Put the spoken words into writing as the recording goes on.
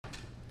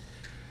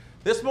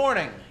This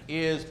morning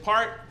is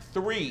part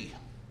 3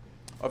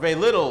 of a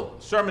little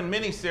sermon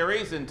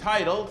mini-series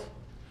entitled,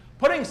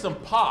 Putting Some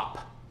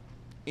Pop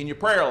in Your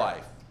Prayer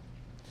Life.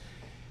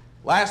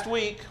 Last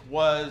week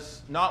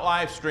was not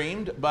live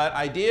streamed, but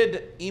I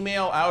did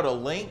email out a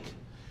link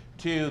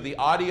to the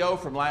audio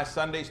from last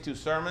Sunday's 2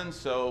 sermons.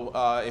 So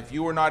if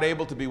you were not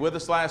able to be with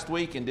us last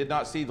week and did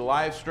not see the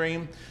live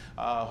stream,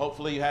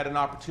 hopefully you had an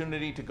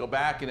opportunity to go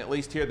back and at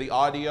least hear the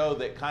audio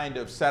that kind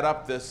of set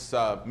up this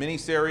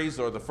mini-series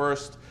or the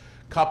first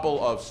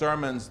couple of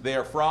sermons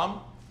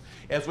therefrom.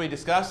 As we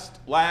discussed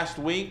last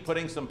week,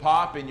 putting some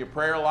pop in your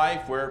prayer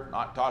life, we're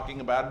not talking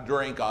about a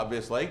drink,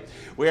 obviously.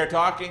 We are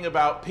talking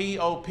about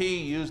P.O.P.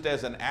 used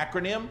as an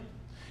acronym,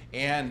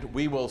 and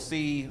we will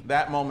see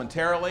that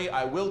momentarily.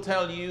 I will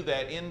tell you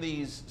that in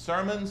these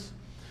sermons,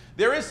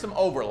 there is some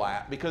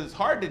overlap because it's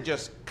hard to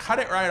just cut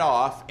it right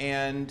off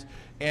and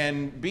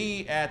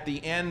be at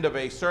the end of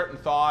a certain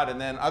thought, and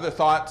then other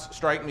thoughts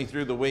strike me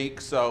through the week.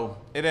 So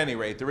at any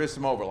rate, there is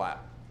some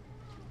overlap.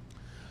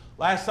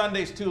 Last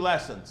Sunday's 2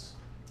 lessons,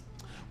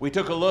 we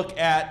took a look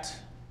at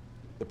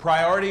the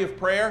priority of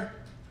prayer,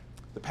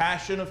 the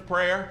passion of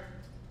prayer,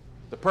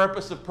 the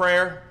purpose of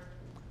prayer,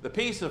 the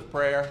peace of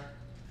prayer,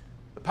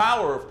 the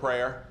power of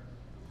prayer,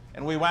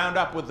 and we wound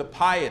up with the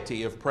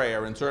piety of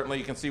prayer, and certainly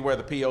you can see where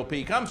the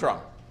P.O.P. comes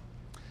from.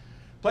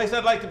 The place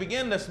I'd like to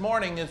begin this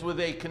morning is with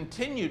a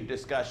continued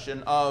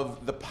discussion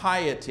of the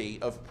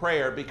piety of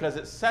prayer because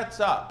it sets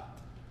up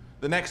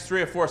the next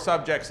 3 or 4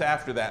 subjects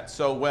after that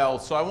so well.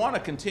 So I want to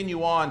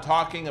continue on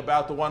talking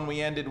about the one we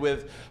ended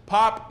with,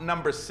 POP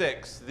number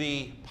 6,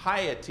 the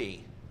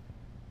piety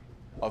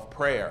of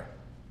prayer.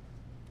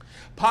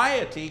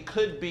 Piety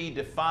could be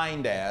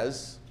defined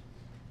as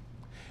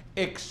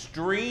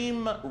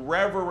extreme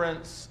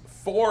reverence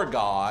for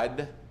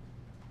God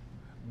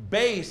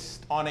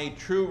based on a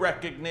true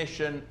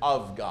recognition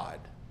of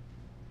God.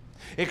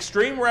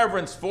 Extreme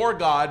reverence for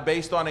God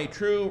based on a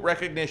true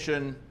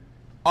recognition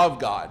of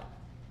God.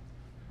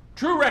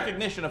 True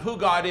recognition of who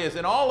God is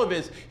and all of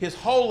his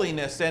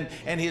holiness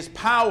and his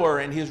power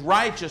and his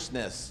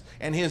righteousness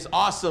and his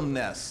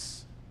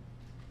awesomeness.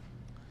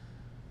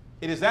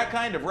 It is that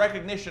kind of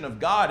recognition of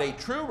God, a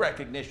true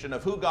recognition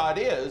of who God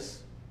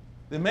is,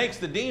 that makes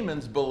the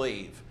demons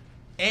believe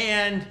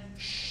and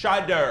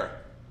shudder.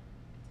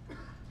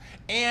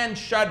 And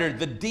shudder.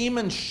 The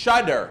demons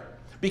shudder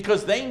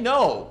because they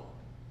know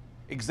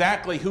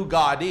exactly who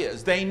God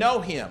is. They know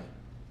him,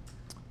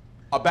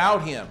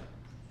 about him.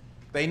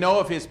 They know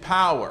of his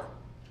power.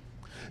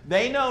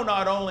 They know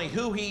not only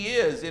who he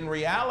is in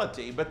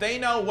reality, but they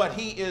know what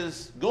he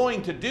is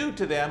going to do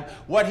to them,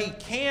 what he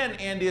can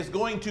and is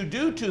going to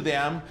do to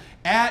them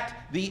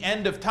at the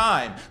end of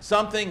time.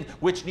 Something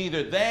which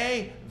neither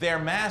they, their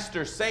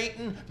master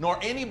Satan, nor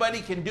anybody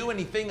can do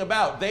anything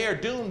about. They are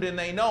doomed and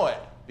they know it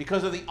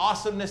because of the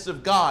awesomeness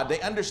of God.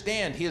 They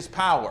understand his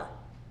power.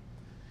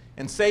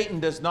 And Satan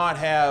does not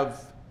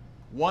have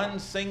one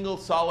single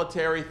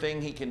solitary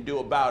thing he can do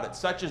about it.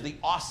 Such is the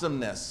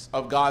awesomeness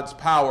of God's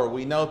power.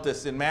 We note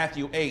this in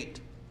Matthew 8,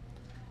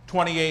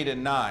 28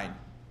 and 9,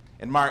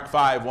 and Mark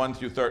 5, 1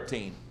 through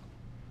 13.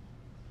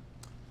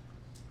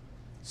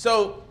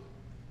 So,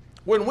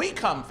 when we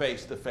come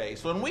face to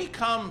face,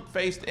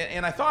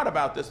 and I thought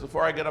about this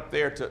before I got up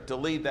there to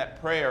lead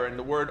that prayer, and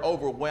the word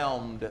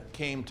overwhelmed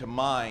came to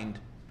mind.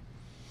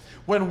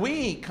 When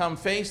we come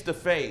face to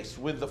face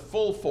with the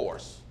full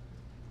force,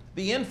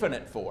 the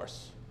infinite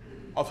force,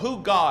 of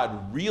who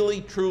God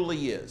really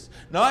truly is.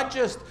 Not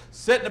just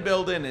sit in a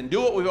building and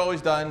do what we've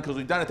always done because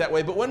we've done it that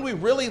way, but when we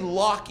really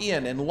lock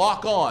in and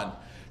lock on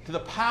to the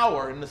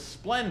power and the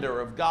splendor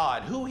of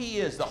God, who he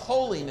is, the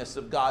holiness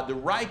of God, the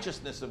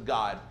righteousness of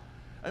God.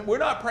 And we're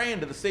not praying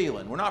to the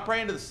ceiling. We're not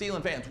praying to the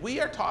ceiling fans. We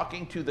are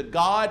talking to the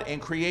God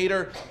and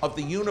creator of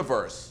the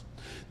universe.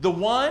 The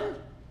one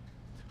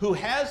who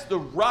has the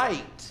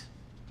right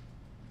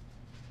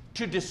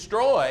to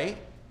destroy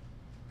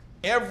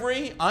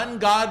every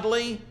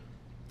ungodly,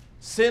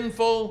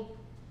 sinful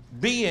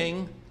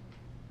being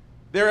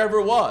there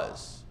ever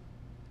was,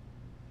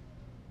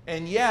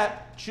 and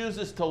yet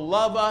chooses to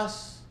love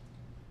us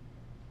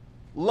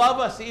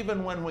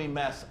even when we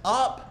mess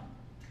up,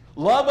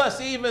 love us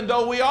even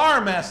though we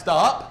are messed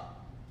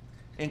up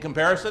in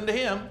comparison to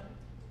him.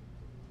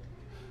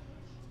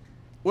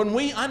 When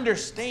we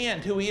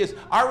understand who he is,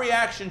 our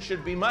reaction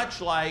should be much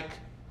like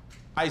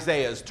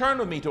Isaiah's. Turn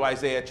with me to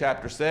Isaiah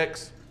chapter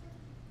 6.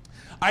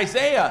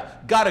 Isaiah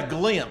got a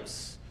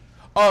glimpse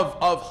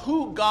of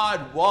who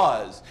God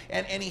was,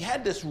 and he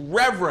had this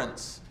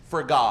reverence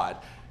for God,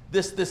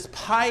 this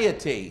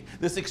piety,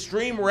 this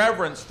extreme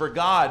reverence for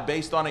God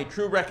based on a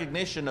true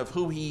recognition of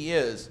who he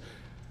is.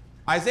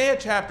 Isaiah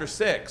chapter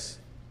 6,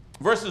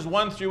 verses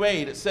 1 through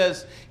 8, it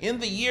says, "In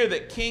the year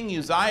that King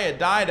Uzziah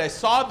died, I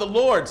saw the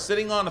Lord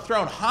sitting on a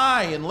throne,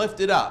 high and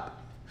lifted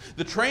up.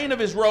 The train of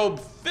his robe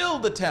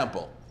filled the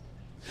temple.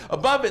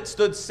 Above it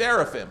stood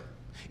seraphim.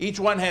 Each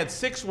one had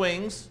 6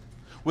 wings.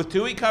 With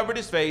 2 he covered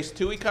his face,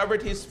 2 he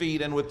covered his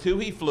feet, and with 2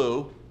 he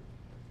flew.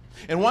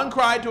 And one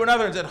cried to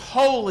another and said,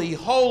 Holy,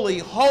 holy,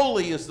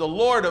 holy is the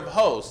Lord of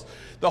hosts.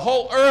 The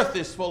whole earth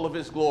is full of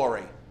his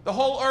glory. The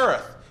whole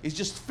earth is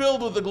just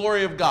filled with the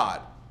glory of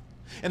God.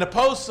 And the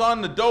posts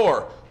on the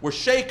door were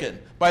shaken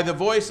by the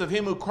voice of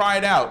him who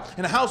cried out.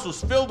 And the house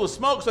was filled with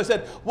smoke. So I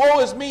said, Woe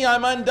is me,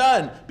 I'm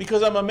undone,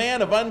 because I'm a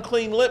man of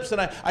unclean lips,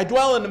 and I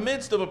dwell in the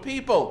midst of a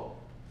people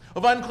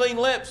of unclean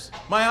lips.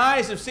 My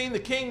eyes have seen the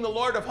King, the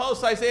Lord of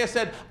hosts. Isaiah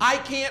said, I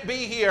can't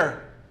be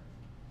here.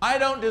 I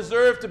don't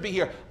deserve to be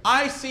here.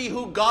 I see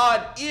who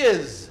God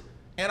is,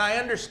 and I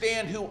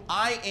understand who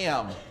I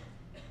am.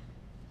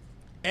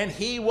 And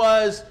he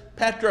was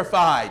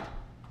petrified.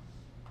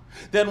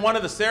 Then one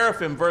of the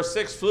seraphim, verse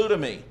 6, flew to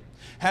me,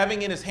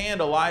 having in his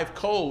hand a live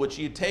coal, which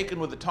he had taken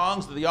with the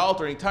tongs of the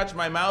altar, and he touched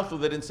my mouth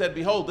with it and said,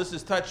 Behold, this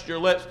has touched your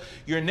lips.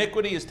 Your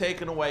iniquity is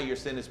taken away, your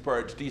sin is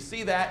purged. Do you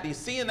see that? Do you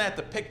see in that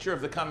the picture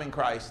of the coming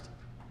Christ?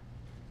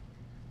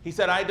 He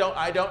said, I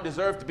don't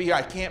deserve to be here.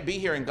 I can't be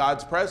here in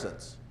God's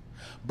presence.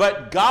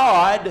 But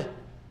God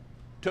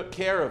took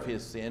care of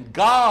his sin.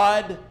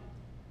 God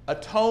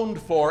atoned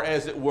for,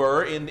 as it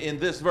were, in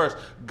this verse.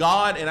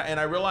 God, and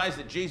I realize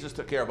that Jesus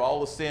took care of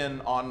all the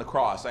sin on the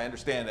cross. I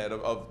understand that.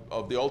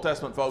 Of the Old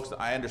Testament folks,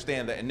 I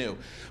understand that and knew.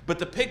 But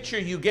the picture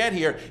you get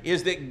here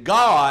is that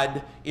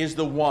God is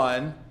the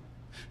one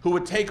who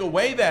would take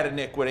away that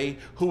iniquity,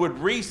 who would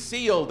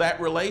reseal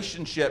that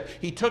relationship.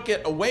 He took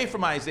it away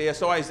from Isaiah,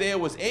 so Isaiah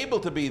was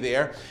able to be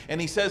there. And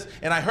he says,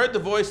 And I heard the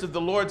voice of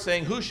the Lord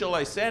saying, Who shall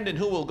I send, and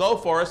who will go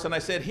for us? And I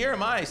said, Here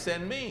am I,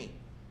 send me.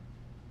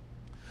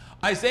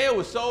 Isaiah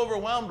was so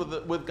overwhelmed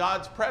with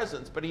God's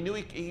presence, but he knew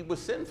he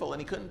was sinful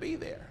and he couldn't be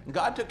there. And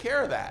God took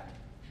care of that.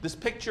 This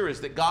picture is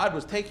that God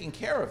was taking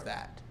care of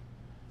that.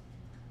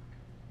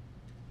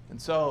 And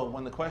so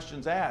when the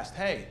question's asked,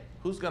 hey,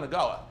 who's going to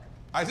go?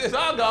 I says,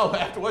 I'll go.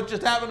 After what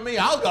just happened to me,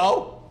 I'll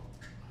go.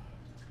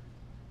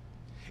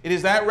 It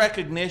is that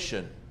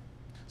recognition,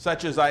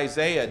 such as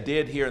Isaiah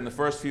did here in the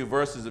first few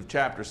verses of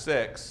chapter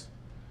 6,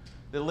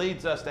 that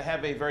leads us to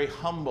have a very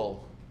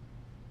humble,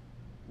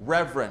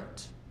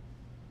 reverent,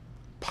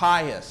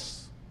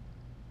 pious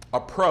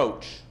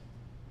approach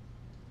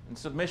and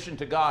submission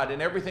to God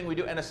in everything we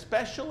do, and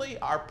especially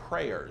our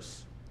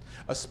prayers.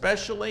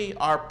 Especially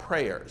our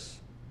prayers.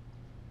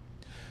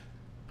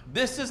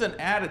 This is an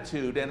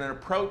attitude and an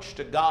approach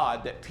to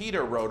God that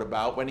Peter wrote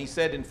about when he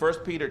said in 1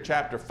 Peter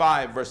chapter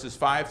 5, verses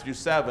 5 through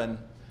 7,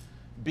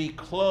 be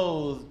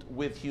clothed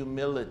with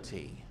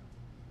humility.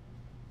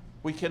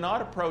 We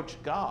cannot approach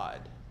God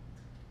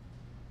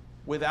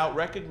without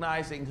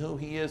recognizing who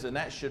he is, and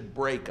that should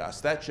break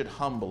us. That should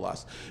humble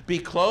us. Be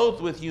clothed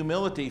with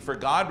humility, for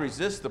God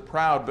resists the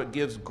proud, but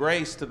gives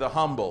grace to the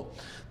humble.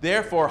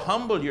 Therefore,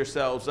 humble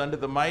yourselves under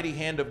the mighty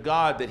hand of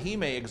God, that he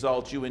may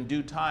exalt you in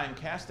due time,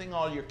 casting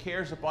all your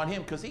cares upon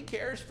him, because he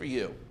cares for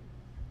you.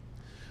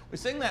 We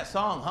sing that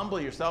song, Humble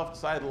Yourself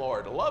Beside the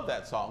Lord. I love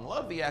that song,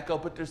 love the echo,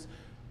 but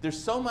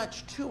there's so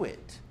much to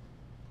it.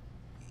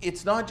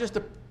 It's not just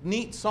a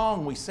neat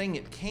song we sing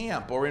at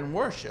camp or in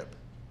worship.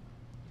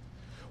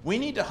 We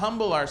need to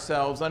humble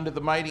ourselves under the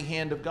mighty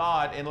hand of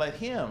God and let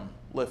him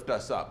lift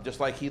us up,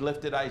 just like he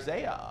lifted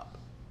Isaiah up.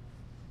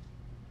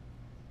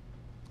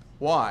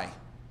 Why?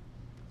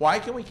 Why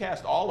can we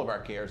cast all of our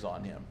cares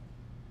on him?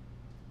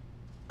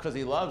 Because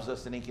he loves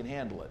us and he can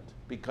handle it.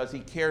 Because he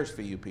cares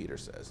for you, Peter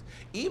says.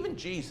 Even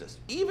Jesus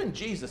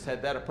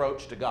had that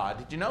approach to God.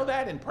 Did you know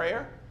that in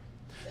prayer?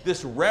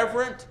 This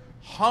reverent,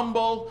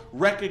 humble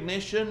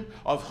recognition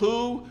of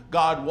who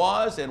God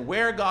was and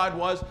where God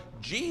was.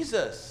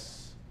 Jesus,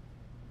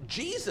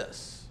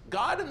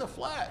 God in the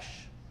flesh,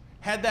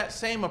 had that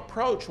same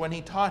approach when he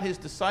taught his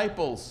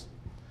disciples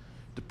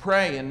to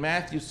pray in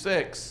Matthew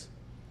 6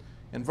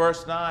 in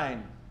verse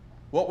 9.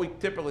 What we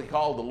typically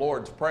call the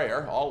Lord's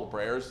Prayer, all the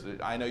prayers,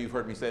 I know you've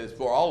heard me say this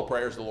before, all the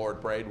prayers the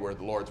Lord prayed were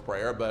the Lord's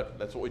Prayer, but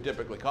that's what we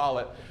typically call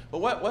it. But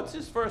what's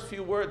his first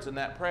few words in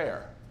that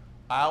prayer?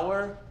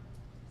 Our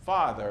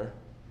Father,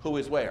 who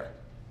is where?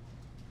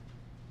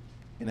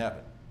 In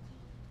heaven.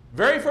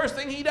 Very first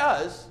thing he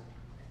does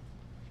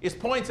is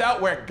points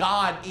out where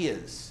God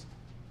is.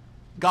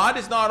 God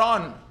is not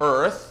on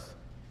earth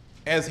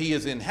as he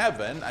is in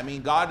heaven. I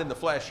mean, God in the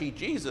flesh,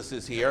 Jesus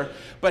is here.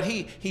 But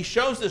he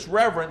shows this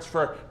reverence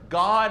for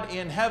God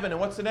in heaven. And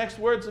what's the next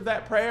words of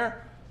that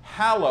prayer?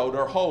 Hallowed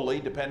or holy,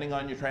 depending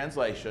on your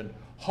translation.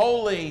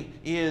 Holy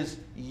is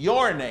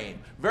your name.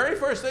 Very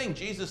first thing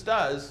Jesus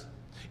does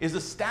is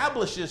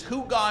establishes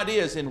who God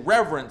is in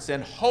reverence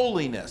and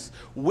holiness,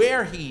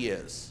 where he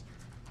is.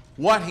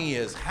 What he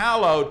is.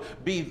 Hallowed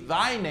be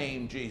thy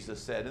name, Jesus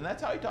said. And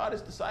that's how he taught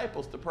his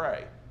disciples to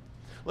pray.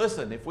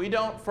 Listen, if we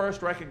don't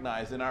first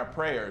recognize in our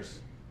prayers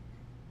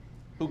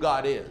who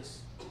God is,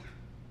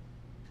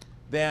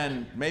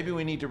 then maybe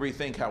we need to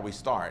rethink how we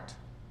start.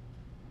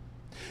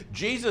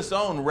 Jesus'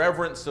 own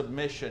reverent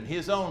submission,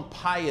 his own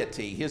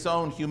piety, his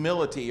own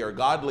humility or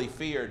godly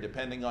fear,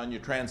 depending on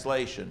your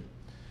translation,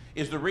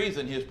 is the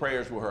reason his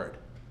prayers were heard.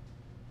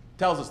 It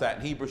tells us that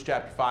in Hebrews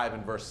chapter 5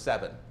 and verse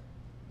 7.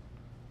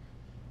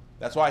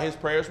 That's why his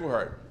prayers were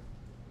heard.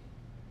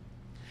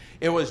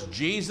 It was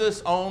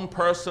Jesus' own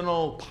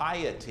personal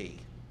piety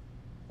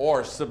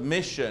or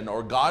submission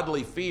or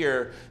godly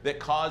fear that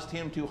caused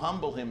him to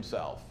humble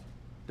himself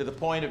to the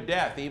point of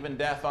death, even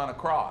death on a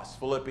cross.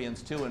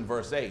 Philippians 2 and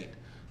verse 8.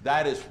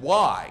 That is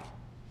why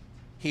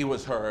he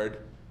was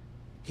heard.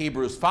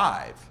 Hebrews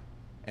 5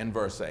 and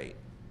verse 8.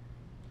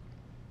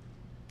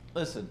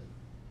 Listen,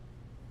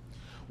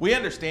 we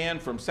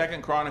understand from 2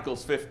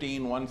 Chronicles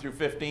 15, 1 through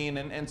 15,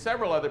 and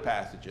several other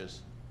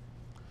passages,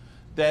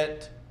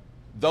 that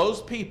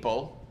those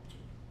people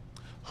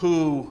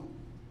who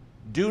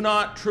do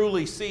not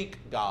truly seek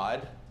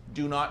God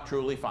do not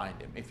truly find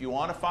him. If you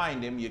want to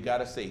find him, you got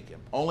to seek him.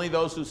 Only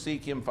those who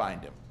seek him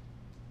find him.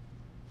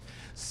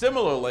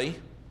 Similarly,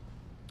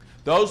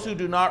 those who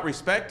do not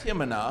respect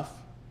him enough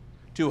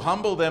to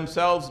humble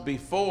themselves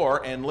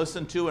before and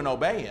listen to and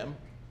obey him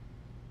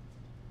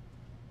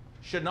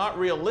should not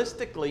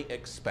realistically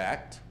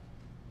expect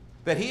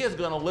that he is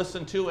going to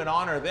listen to and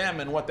honor them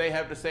and what they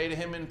have to say to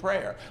him in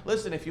prayer.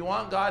 Listen, if you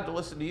want God to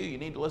listen to you, you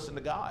need to listen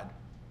to God.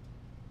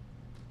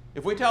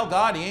 If we tell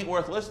God he ain't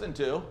worth listening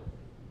to,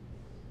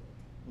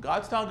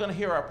 God's not going to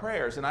hear our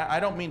prayers. And I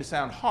don't mean to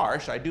sound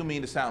harsh. I do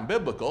mean to sound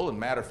biblical. And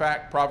matter of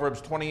fact,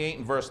 Proverbs 28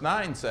 and verse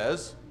 9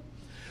 says,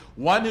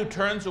 one who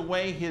turns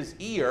away his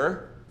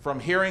ear from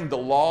hearing the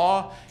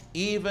law,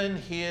 even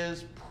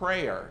his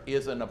prayer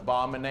is an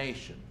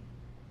abomination.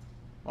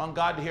 Want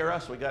God to hear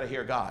us, we got to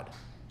hear God.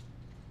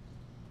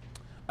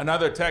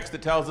 Another text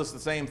that tells us the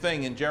same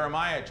thing in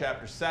Jeremiah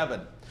chapter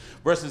 7,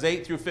 verses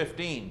 8 through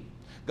 15.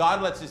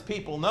 God lets his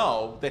people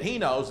know that he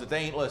knows that they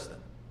ain't listening.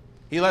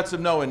 He lets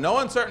them know in no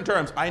uncertain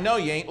terms, I know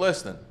you ain't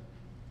listening.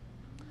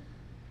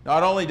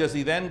 Not only does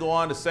he then go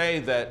on to say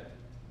that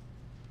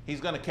he's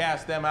going to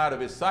cast them out of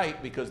his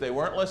sight because they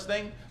weren't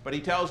listening, but he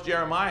tells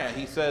Jeremiah,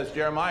 he says,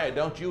 Jeremiah,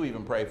 don't you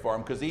even pray for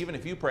them, because even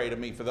if you pray to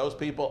me for those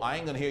people, I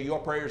ain't going to hear your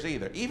prayers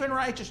either. Even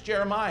righteous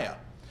Jeremiah.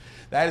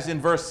 That is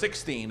in verse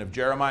 16 of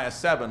Jeremiah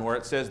 7, where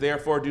it says,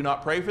 therefore do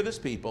not pray for this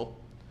people,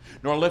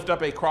 nor lift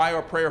up a cry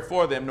or prayer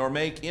for them, nor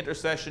make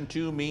intercession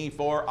to me,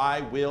 for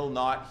I will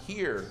not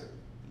hear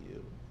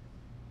you.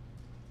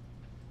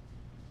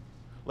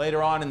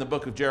 Later on in the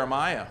book of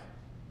Jeremiah,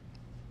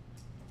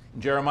 in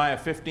Jeremiah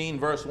 15,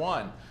 verse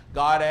 1,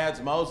 God adds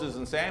Moses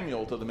and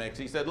Samuel to the mix.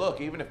 He said, look,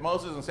 even if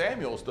Moses and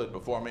Samuel stood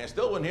before me, I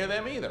still wouldn't hear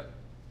them either.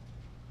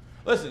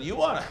 Listen, you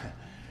want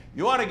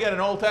to get an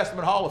Old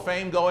Testament Hall of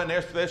Fame going,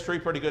 there's three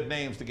pretty good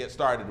names to get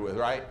started with,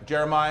 right?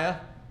 Jeremiah,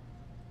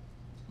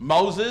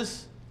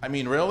 Moses, I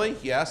mean, really?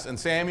 Yes. And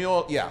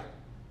Samuel, yeah.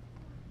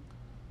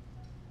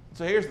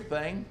 So here's the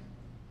thing.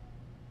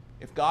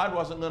 If God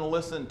wasn't going to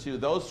listen to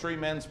those three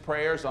men's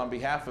prayers on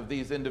behalf of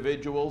these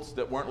individuals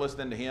that weren't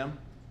listening to him,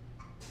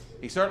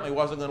 he certainly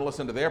wasn't going to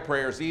listen to their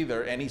prayers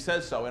either, and he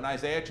says so. In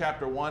Isaiah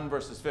chapter 1,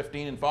 verses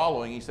 15 and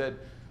following, he said,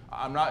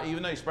 I'm not,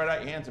 even though you spread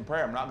out your hands in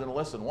prayer, I'm not going to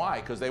listen. Why?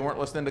 Because they weren't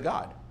listening to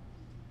God.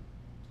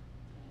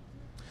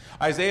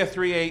 Isaiah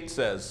 3:8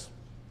 says,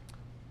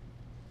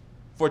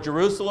 for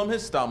Jerusalem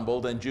has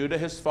stumbled and Judah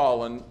has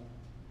fallen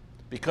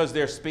because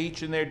their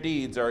speech and their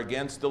deeds are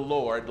against the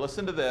Lord.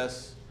 Listen to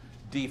this,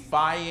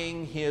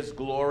 defying his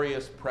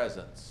glorious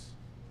presence.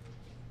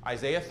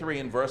 Isaiah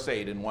 3 and verse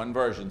 8 in one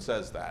version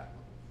says that.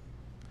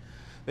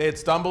 They had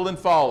stumbled and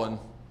fallen.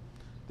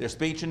 Their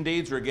speech and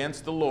deeds were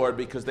against the Lord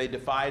because they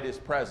defied his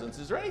presence.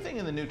 Is there anything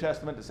in the New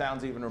Testament that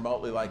sounds even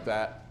remotely like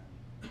that?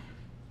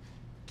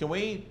 Can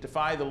we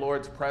defy the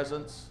Lord's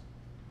presence?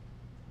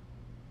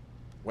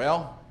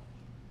 Well,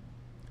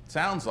 it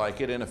sounds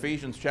like it in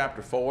Ephesians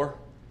chapter 4,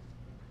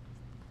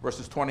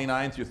 verses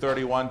 29 through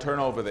 31. Turn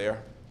over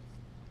there.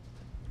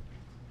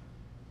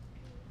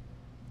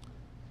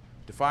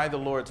 Defy the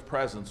Lord's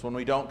presence when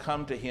we don't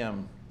come to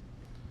him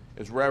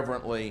as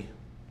reverently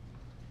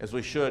as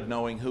we should,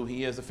 knowing who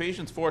he is.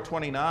 Ephesians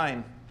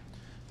 4:29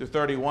 through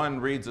 31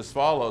 reads as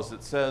follows.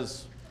 It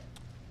says,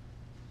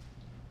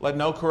 let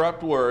no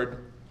corrupt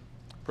word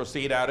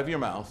proceed out of your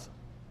mouth,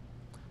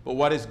 but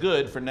what is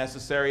good for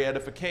necessary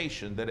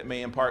edification, that it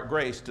may impart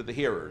grace to the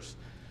hearers.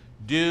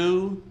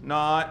 Do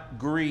not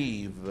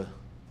grieve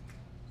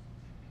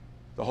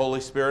the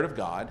Holy Spirit of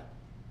God,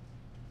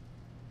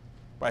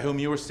 by whom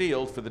you were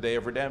sealed for the day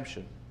of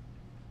redemption.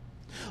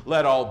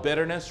 Let all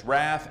bitterness,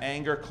 wrath,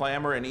 anger,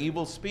 clamor, and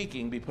evil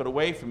speaking be put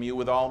away from you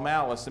with all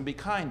malice, and be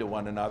kind to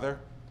one another,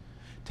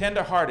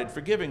 tender-hearted,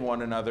 forgiving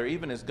one another,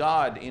 even as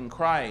God in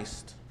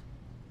Christ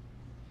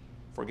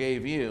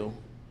forgave you.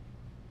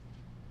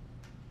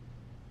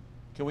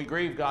 Can we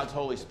grieve God's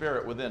Holy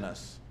Spirit within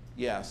us?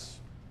 Yes.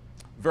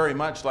 Very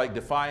much like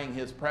defying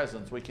his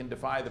presence, we can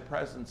defy the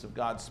presence of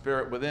God's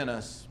Spirit within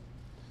us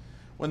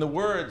when the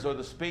words or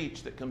the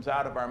speech that comes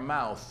out of our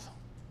mouth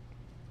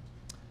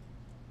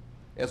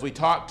as we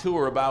talk to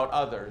or about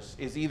others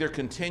is either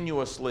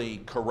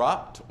continuously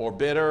corrupt or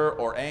bitter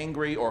or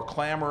angry or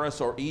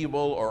clamorous or evil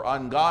or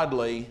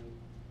ungodly,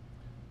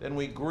 then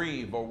we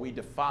grieve or we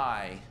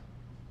defy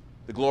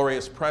the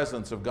glorious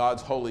presence of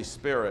God's Holy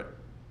Spirit.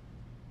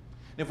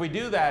 And if we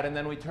do that and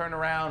then we turn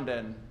around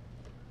and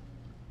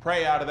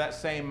pray out of that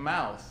same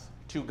mouth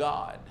to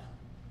God,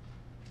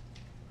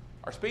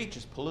 our speech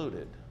is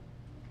polluted.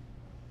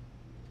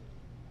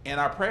 And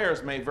our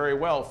prayers may very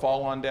well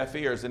fall on deaf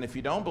ears. And if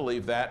you don't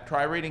believe that,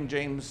 try reading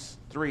James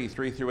 3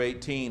 through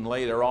 18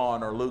 later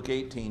on, or Luke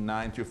 18,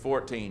 9 through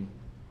 14.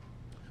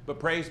 But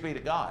praise be to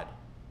God.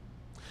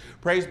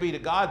 Praise be to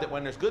God that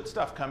when there's good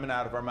stuff coming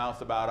out of our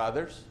mouth about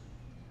others,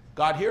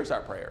 God hears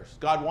our prayers.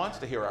 God wants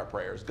to hear our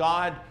prayers.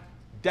 God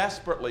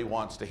desperately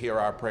wants to hear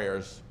our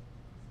prayers.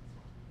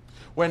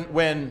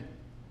 When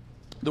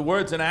the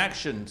words and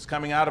actions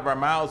coming out of our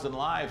mouths and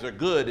lives are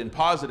good and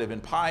positive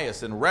and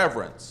pious and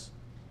reverent,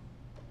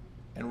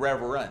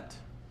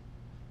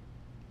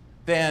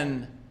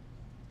 then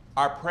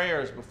our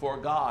prayers before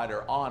God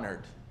are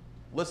honored,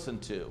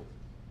 listened to,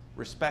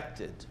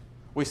 respected.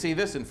 We see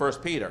this in 1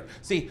 Peter.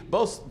 See,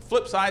 both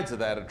flip sides of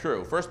that are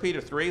true. 1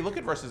 Peter 3, look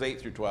at verses 8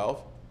 through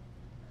 12.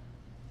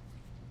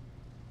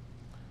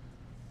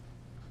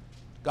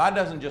 God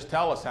doesn't just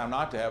tell us how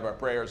not to have our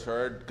prayers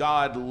heard.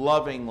 God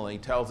lovingly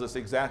tells us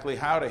exactly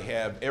how to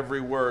have every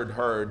word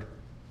heard.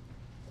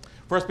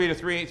 1 Peter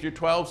 3, 8 through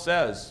 12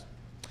 says,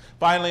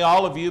 "Finally,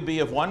 all of you be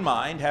of one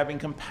mind, having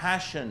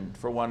compassion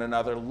for one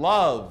another.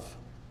 Love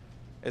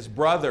as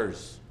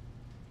brothers.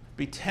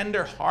 Be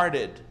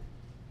tender-hearted."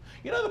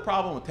 You know the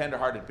problem with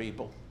tender-hearted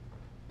people?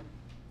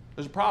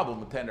 There's a problem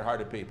with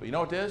tender-hearted people. You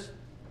know what it is?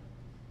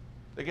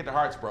 They get their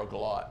hearts broke a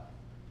lot.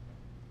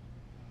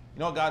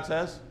 You know what God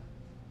says?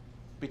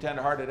 Be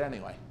tender-hearted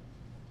anyway.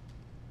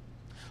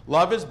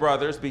 "Love as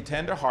brothers, be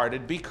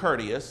tender-hearted, be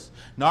courteous,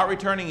 not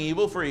returning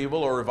evil for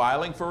evil or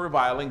reviling for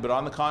reviling, but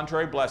on the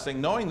contrary blessing,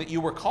 knowing that you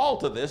were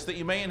called to this, that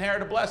you may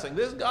inherit a blessing."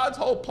 This is God's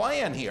whole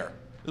plan here.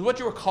 This is what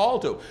you were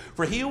called to.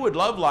 "For he who would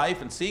love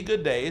life and see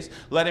good days,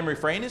 let him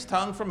refrain his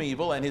tongue from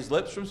evil and his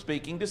lips from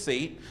speaking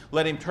deceit.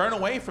 Let him turn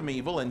away from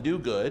evil and do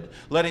good.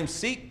 Let him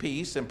seek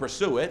peace and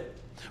pursue it.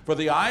 For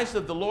the eyes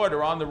of the Lord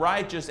are on the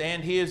righteous,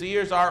 and his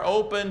ears are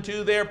open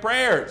to their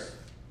prayers.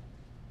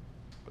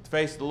 But the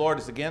face of the Lord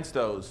is against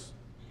those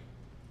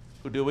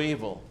who do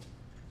evil."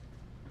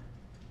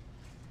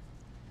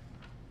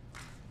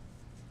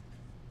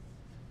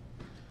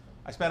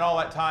 I spent all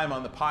that time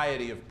on the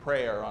piety of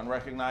prayer, on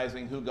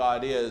recognizing who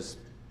God is.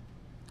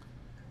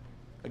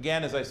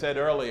 Again, as I said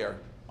earlier,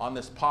 on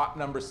this P.O.P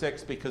number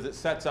 6, because it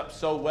sets up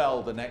so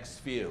well the next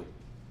few.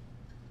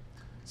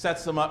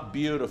 Sets them up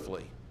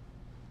beautifully.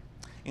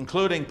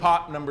 Including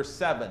P.O.P number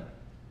 7,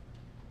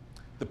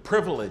 the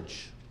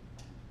privilege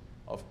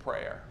of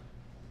prayer.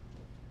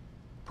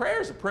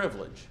 Prayer is a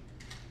privilege.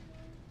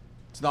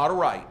 It's not a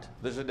right.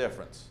 There's a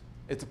difference.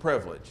 It's a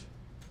privilege.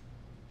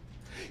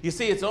 You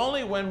see, it's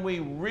only when we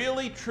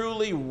really,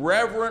 truly,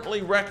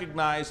 reverently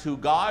recognize who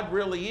God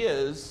really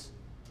is,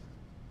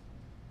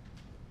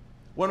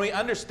 when we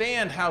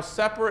understand how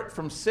separate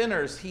from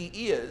sinners He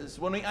is,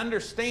 when we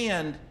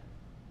understand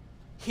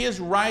His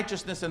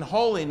righteousness and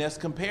holiness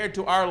compared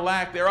to our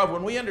lack thereof,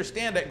 when we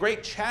understand that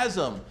great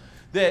chasm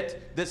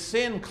that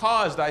sin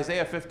caused,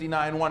 Isaiah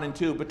 59, 1 and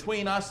 2,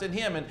 between us and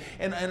Him,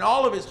 and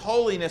all of His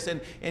holiness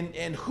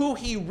and who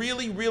He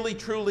really, really,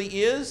 truly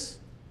is,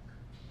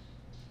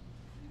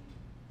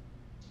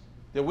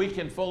 that we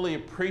can fully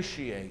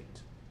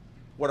appreciate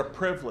what a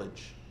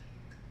privilege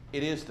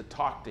it is to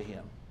talk to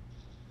Him.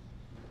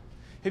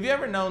 Have you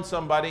ever known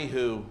somebody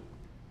who,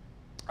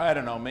 I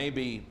don't know,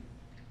 maybe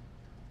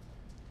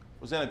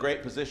was in a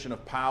great position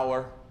of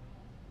power,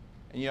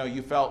 and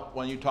you felt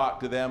when you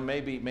talked to them,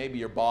 maybe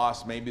your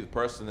boss, maybe the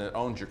person that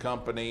owns your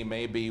company,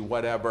 maybe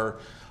whatever,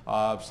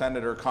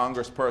 senator,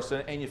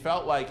 congressperson, and you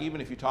felt like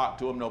even if you talked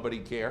to them,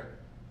 nobody'd care?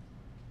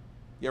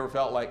 You ever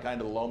felt like kind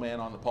of the low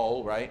man on the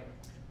pole, right?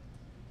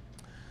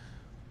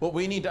 What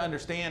we need to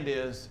understand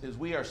is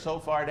we are so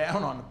far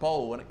down on the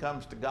pole when it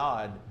comes to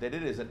God that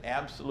it is an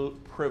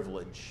absolute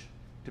privilege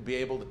to be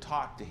able to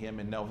talk to Him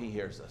and know He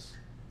hears us.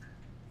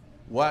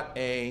 What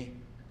a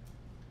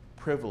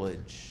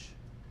privilege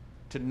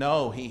to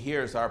know He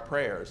hears our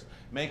prayers.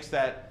 Makes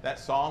that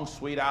song,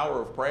 Sweet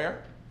Hour of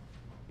Prayer,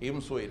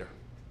 even sweeter.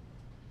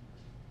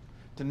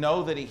 To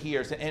know that He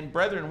hears. And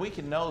brethren, we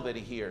can know that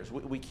He hears.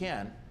 We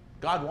can.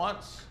 God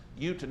wants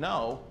you to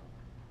know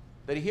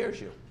that He hears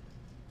you.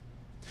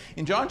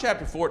 In John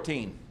chapter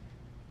 14,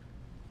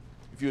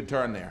 if you would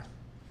turn there,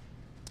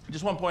 I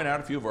just want to point out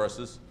a few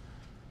verses.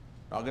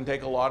 I'm not going to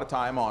take a lot of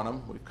time on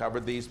them. We've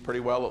covered these pretty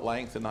well at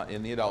length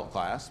in the adult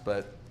class,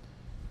 but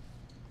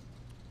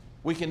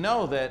we can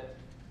know that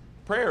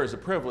prayer is a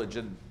privilege,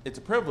 and it's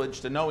a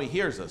privilege to know He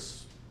hears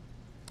us.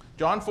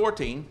 John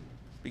 14,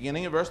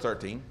 beginning at verse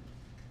 13.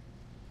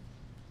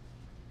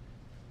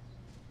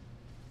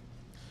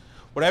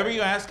 "Whatever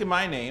you ask in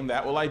my name,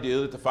 that will I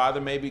do, that the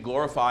Father may be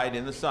glorified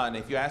in the Son.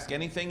 If you ask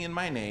anything in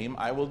my name,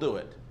 I will do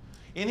it."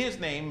 In His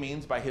name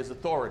means by His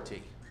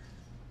authority,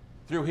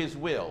 through His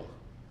will.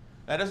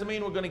 That doesn't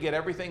mean we're going to get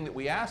everything that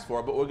we ask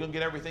for, but we're going to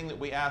get everything that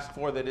we ask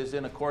for that is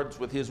in accordance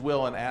with His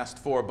will and asked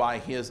for by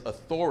His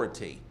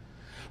authority.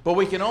 But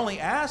we can only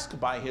ask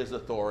by His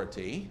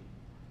authority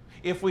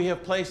if we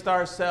have placed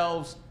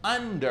ourselves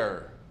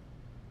under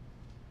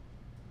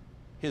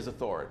His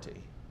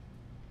authority.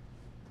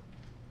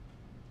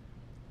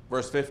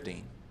 Verse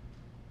 15,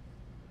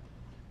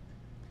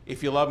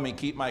 "If you love me,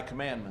 keep my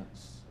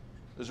commandments."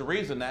 There's a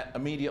reason that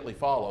immediately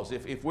follows.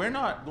 If we're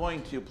not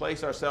going to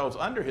place ourselves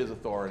under his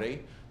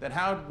authority, then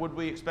how would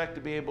we expect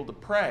to be able to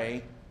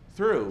pray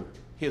through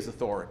his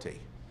authority?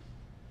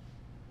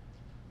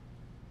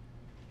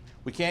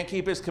 We can't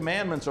keep his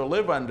commandments or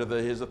live under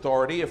his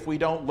authority if we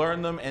don't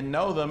learn them and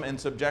know them and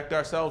subject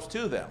ourselves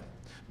to them.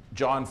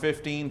 John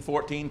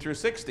 15:14 through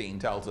 16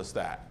 tells us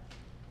that.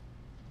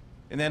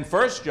 And then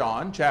 1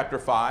 John chapter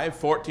 5,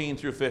 14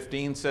 through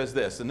 15 says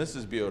this, and this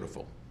is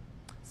beautiful.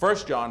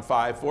 1 John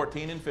 5,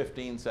 14 and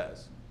 15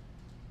 says,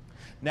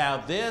 "Now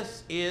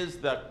this is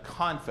the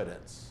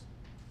confidence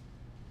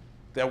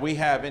that we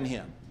have in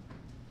him."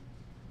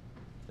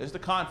 This is the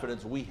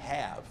confidence we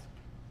have.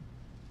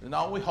 It's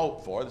not what we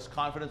hope for, this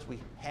confidence we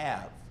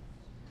have.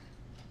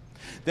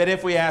 "That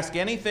if we ask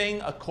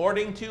anything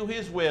according to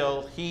his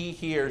will, he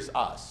hears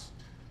us."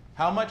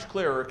 How much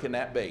clearer can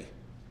that be?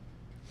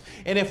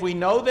 "And if we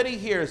know that he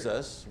hears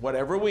us,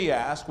 whatever we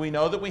ask, we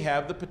know that we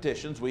have the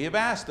petitions we have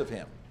asked of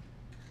him."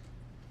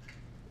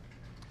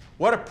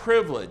 What a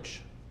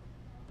privilege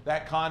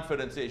that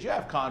confidence is. You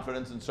have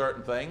confidence in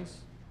certain things.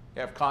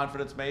 You have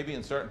confidence maybe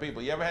in certain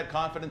people. You ever had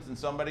confidence in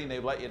somebody and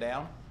they've let you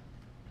down?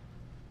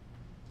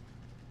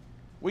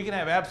 We can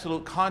have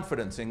absolute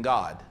confidence in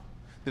God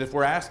that if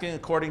we're asking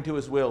according to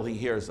his will, he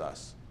hears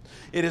us.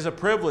 It is a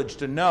privilege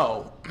to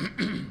know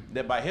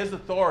that by his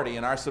authority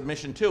and our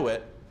submission to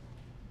it,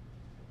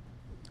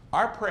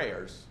 our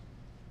prayers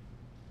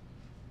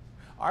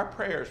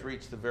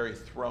reach the very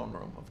throne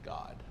room of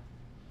God.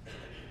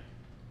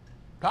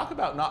 Talk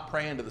about not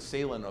praying to the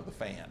ceiling or the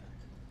fan.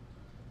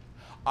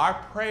 Our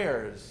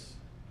prayers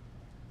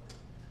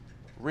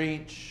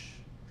reach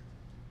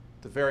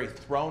the very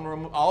throne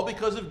room, all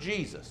because of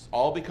Jesus,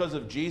 all because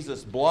of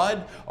Jesus'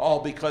 blood, all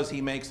because he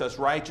makes us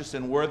righteous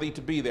and worthy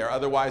to be there.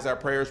 Otherwise, our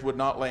prayers would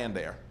not land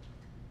there.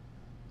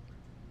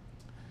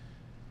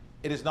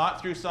 It is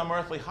not through some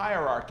earthly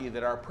hierarchy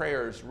that our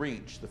prayers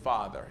reach the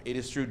Father. It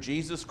is through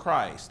Jesus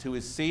Christ, who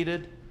is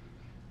seated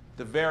at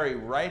the very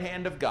right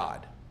hand of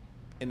God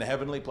in the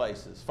heavenly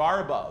places, far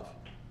above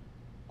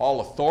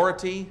all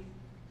authority,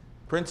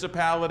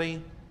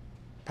 principality,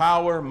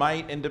 power,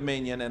 might, and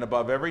dominion, and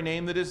above every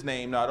name that is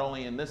named, not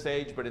only in this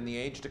age, but in the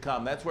age to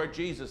come. That's where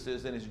Jesus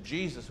is, and it's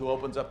Jesus who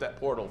opens up that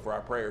portal for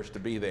our prayers to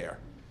be there.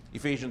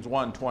 Ephesians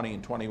 1, 20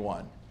 and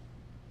 21.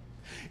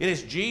 It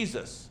is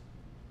Jesus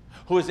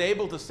who is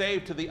able to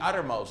save to the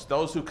uttermost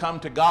those who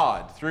come to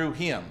God through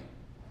him.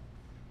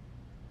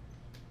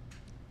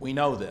 We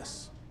know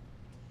this.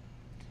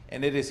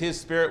 And it is his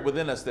Spirit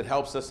within us that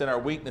helps us in our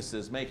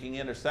weaknesses, making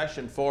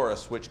intercession for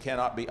us which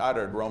cannot be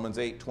uttered, Romans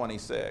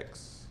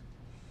 8:26.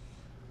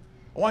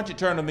 I want you to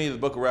turn to me to the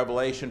book of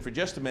Revelation for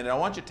just a minute. I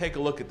want you to take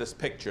a look at this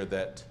picture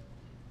that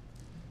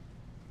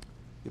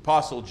the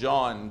Apostle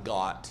John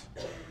got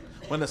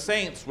when the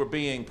saints were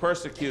being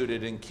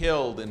persecuted and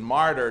killed and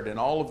martyred and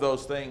all of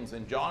those things,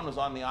 and John was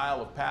on the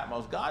Isle of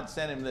Patmos. God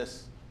sent him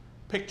this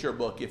picture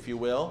book, if you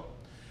will,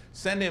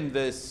 sent him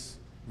this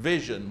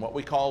vision, what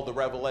we call the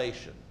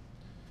Revelation.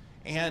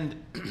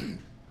 And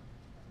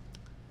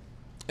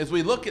as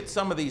we look at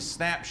some of these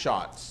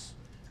snapshots,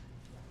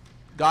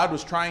 God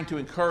was trying to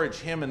encourage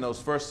him and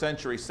those first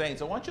century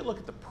saints. I want you to look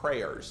at the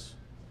prayers.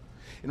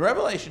 In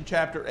Revelation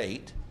chapter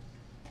 8,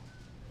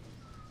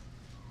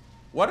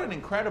 what an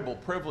incredible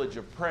privilege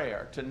of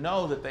prayer to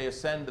know that they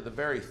ascend to the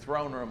very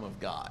throne room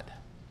of God.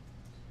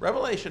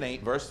 Revelation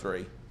 8, verse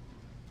 3.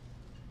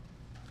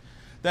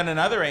 Then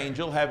another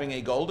angel, having a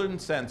golden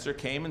censer,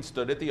 came and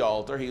stood at the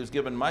altar. He was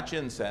given much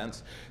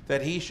incense,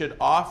 that he should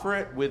offer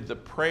it with the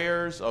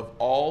prayers of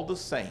all the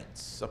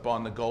saints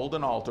upon the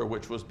golden altar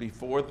which was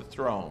before the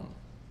throne.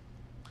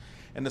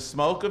 And the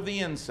smoke of the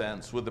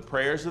incense with the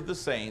prayers of the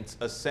saints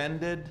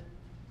ascended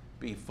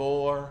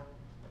before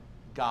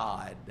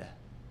God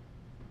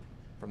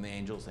from the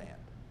angel's hand.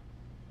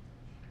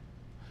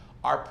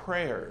 Our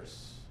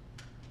prayers,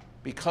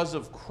 because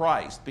of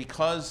Christ,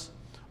 because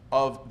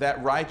of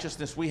that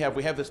righteousness we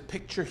have this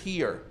picture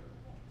here.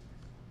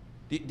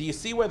 Do you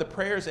see where the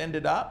prayers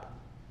ended up?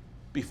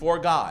 Before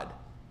God,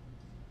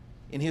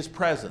 in his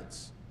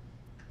presence.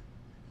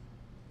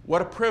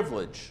 What a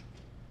privilege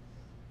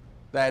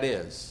that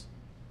is.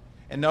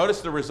 And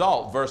notice the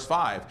result, verse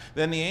 5.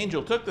 Then the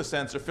angel took the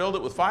censer, filled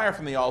it with fire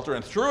from the altar,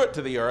 and threw it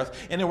to the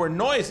earth, and there were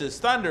noises,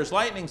 thunders,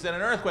 lightnings, and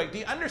an earthquake. Do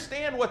you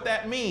understand what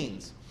that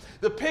means?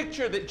 The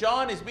picture that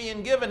John is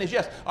being given is,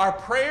 yes, our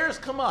prayers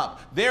come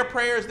up, their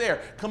prayers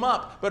there come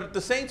up, but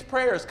the saints'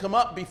 prayers come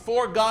up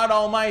before God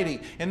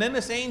Almighty. And then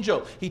this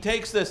angel, he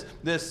takes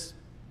this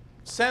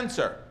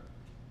censer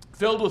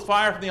filled with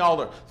fire from the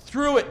altar,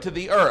 threw it to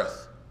the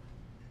earth.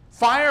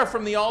 Fire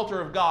from the altar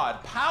of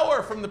God,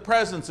 power from the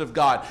presence of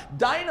God,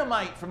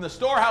 dynamite from the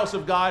storehouse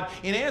of God,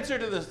 in answer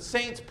to the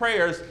saints'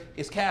 prayers,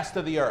 is cast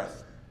to the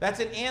earth. That's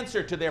an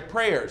answer to their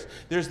prayers.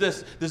 There's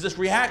this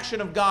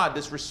reaction of God,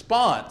 this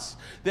response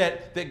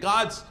that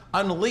God's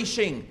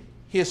unleashing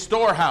his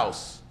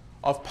storehouse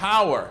of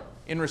power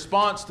in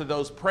response to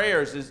those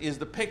prayers is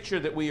the picture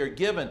that we are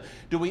given.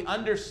 Do we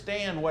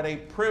understand what a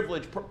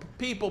privilege,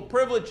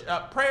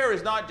 prayer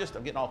is not just,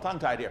 I'm getting all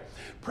tongue-tied here.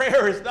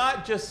 Prayer is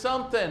not just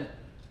something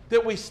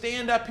that we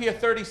stand up here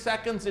 30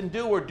 seconds and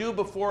do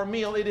before a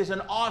meal. It is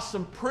an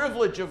awesome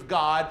privilege of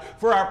God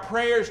for our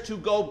prayers to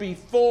go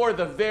before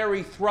the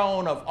very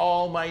throne of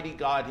Almighty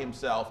God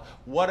Himself.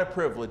 What a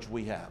privilege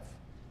we have.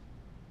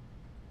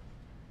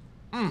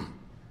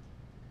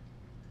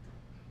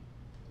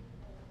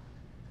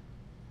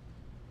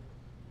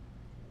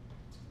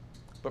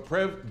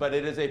 But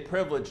it is a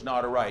privilege,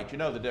 not a right. You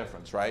know the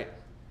difference, right?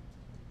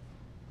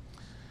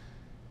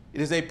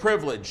 It is a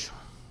privilege.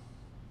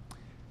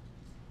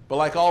 But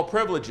like all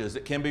privileges,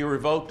 it can be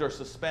revoked or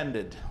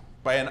suspended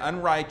by an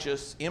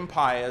unrighteous,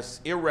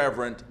 impious,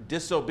 irreverent,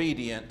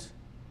 disobedient,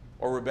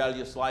 or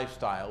rebellious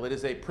lifestyle. It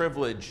is a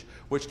privilege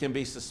which can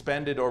be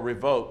suspended or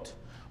revoked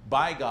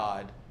by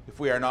God if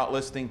we are not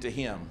listening to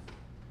Him.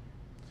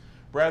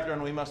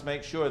 Brethren, we must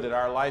make sure that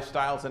our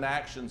lifestyles and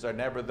actions are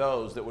never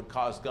those that would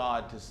cause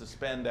God to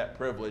suspend that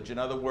privilege. In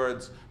other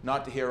words,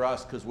 not to hear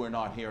us because we're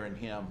not hearing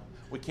Him.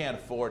 We can't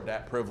afford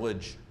that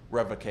privilege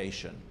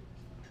revocation.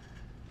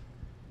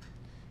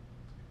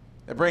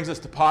 That brings us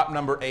to P.O.P.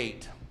 number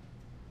 8.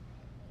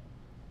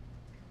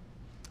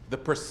 The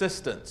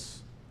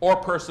persistence or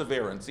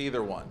perseverance,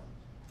 either one.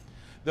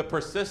 The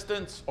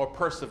persistence or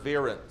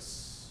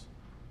perseverance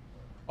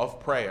of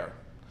prayer.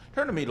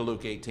 Turn to me to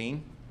Luke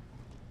 18.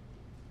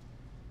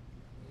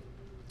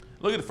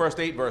 Look at the first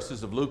 8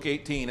 verses of Luke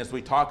 18 as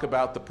we talk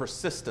about the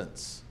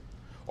persistence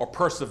or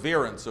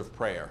perseverance of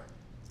prayer.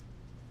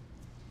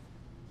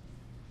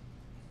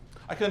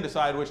 I couldn't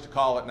decide which to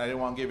call it, and I didn't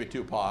want to give you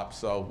 2 pops,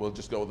 so we'll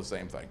just go with the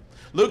same thing.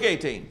 Luke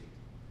 18,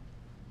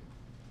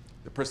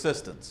 the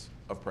persistence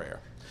of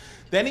prayer.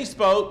 Then he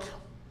spoke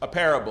a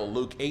parable,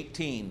 Luke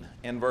 18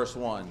 and verse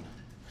 1.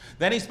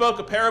 Then he spoke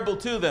a parable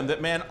to them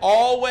that men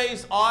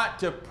always ought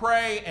to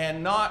pray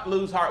and not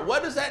lose heart.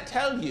 What does that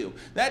tell you?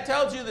 That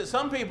tells you that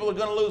some people are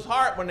going to lose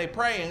heart when they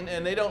pray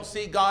and they don't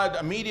see God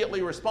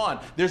immediately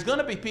respond. There's going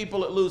to be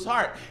people that lose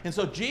heart. And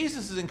so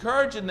Jesus is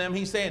encouraging them.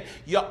 He's saying,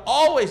 you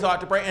always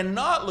ought to pray and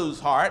not lose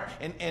heart.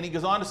 And he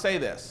goes on to say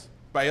this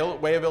by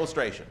way of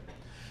illustration.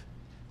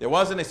 There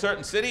was in a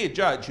certain city a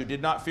judge who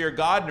did not fear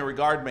God nor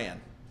regard man.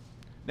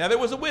 Now there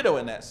was a widow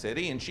in that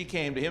city, and she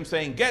came to him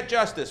saying, get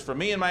justice for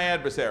me and my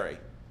adversary.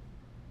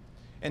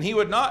 And he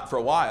would not for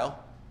a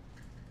while.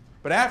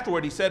 But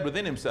afterward he said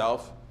within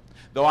himself,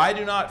 though I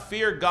do not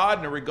fear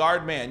God nor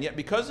regard man, yet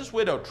because this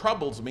widow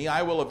troubles me,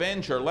 I will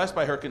avenge her, lest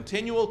by her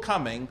continual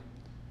coming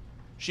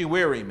she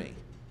weary me.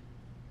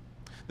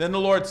 Then the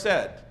Lord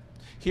said,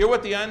 hear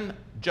what the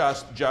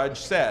unjust judge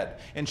said.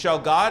 And shall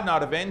God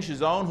not avenge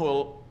his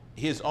own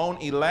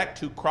elect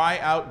who cry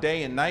out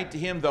day and night to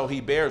him, though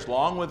he bears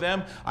long with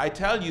them? I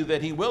tell you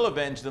that he will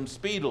avenge them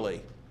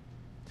speedily.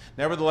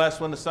 Nevertheless,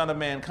 when the Son of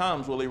Man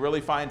comes, will he really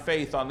find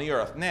faith on the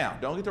earth? Now,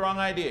 don't get the wrong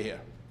idea here.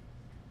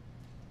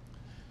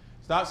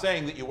 It's not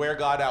saying that you wear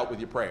God out with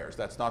your prayers.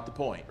 That's not the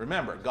point.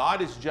 Remember,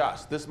 God is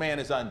just. This man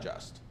is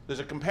unjust. There's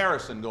a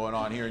comparison going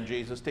on here in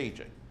Jesus'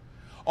 teaching.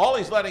 All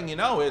he's letting you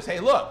know is, hey,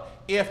 look,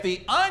 if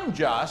the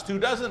unjust, who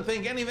doesn't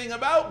think anything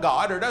about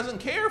God or doesn't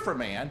care for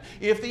man,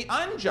 if the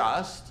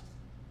unjust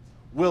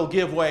will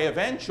give way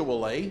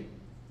eventually,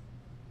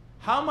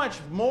 how much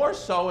more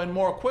so and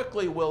more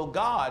quickly will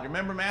God?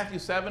 Remember Matthew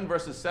 7,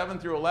 verses 7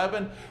 through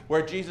 11,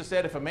 where Jesus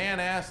said, if a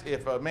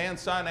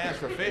man's son asks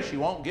for fish, he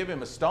won't give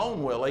him a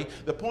stone, will he?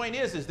 The point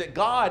is that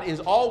God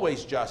is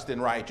always just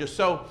and righteous.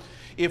 So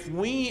if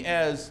we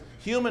as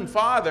human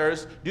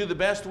fathers do the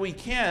best we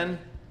can,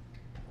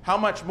 how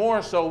much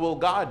more so will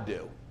God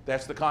do?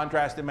 That's the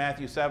contrast in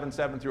Matthew 7,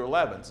 7 through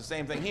 11. It's the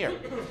same thing here.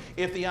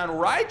 If the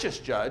unrighteous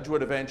judge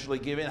would eventually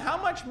give in, how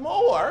much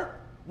more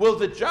will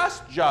the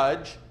just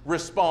judge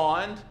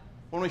respond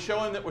when we show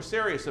him that we're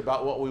serious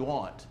about what we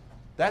want?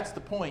 That's the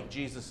point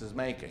Jesus is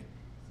making.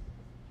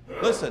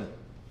 Listen,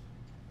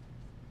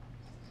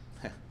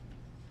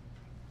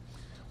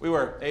 we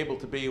were able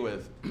to be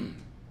with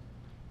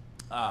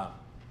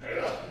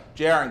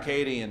JR and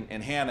Katie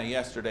and Hannah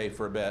yesterday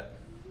for a bit.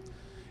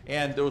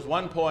 And there was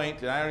one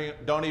point, and I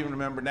don't even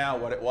remember now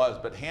what it was,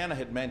 but Hannah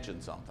had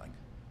mentioned something.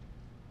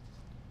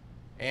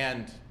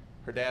 And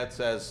her dad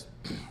says,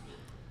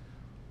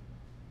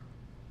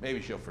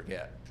 maybe she'll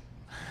forget.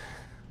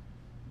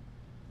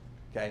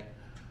 Okay?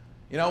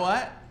 You know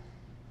what?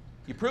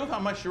 You prove how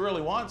much you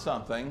really want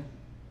something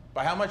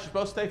by how much you're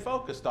supposed to stay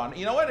focused on it.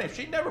 You know what? If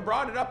she'd never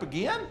brought it up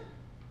again,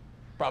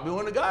 probably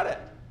wouldn't have got it.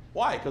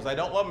 Why? Because I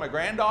don't love my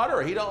granddaughter,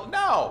 or he don't?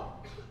 No.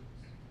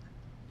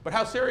 But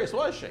how serious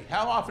was she?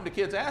 How often do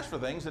kids ask for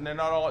things and they're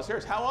not all that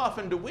serious? How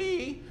often do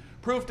we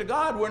prove to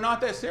God we're not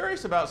that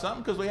serious about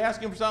something because we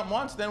ask him for something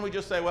once, then we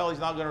just say, well, he's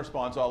not going to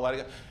respond, so I'll let it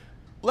go.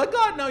 Let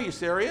God know you're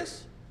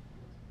serious.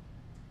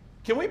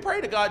 Can we pray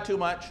to God too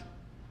much?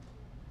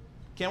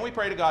 Can we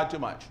pray to God too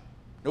much?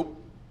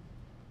 Nope.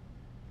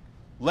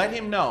 Let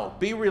him know.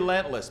 Be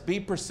relentless. Be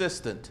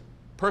persistent.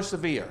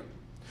 Persevere.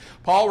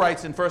 Paul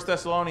writes in 1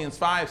 Thessalonians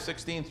 5,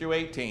 16 through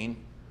 18,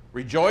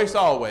 rejoice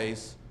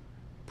always,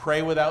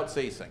 pray without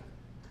ceasing.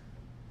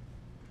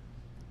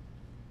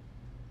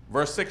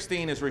 Verse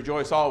 16 is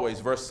rejoice always.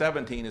 Verse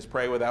 17 is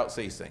pray without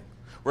ceasing.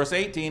 Verse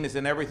 18 is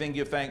in everything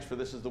give thanks, for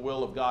this is the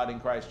will of God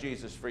in Christ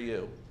Jesus for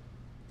you.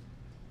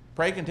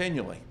 Pray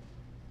continually.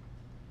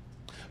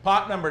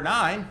 P.O.P number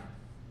 9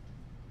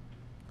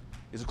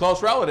 is a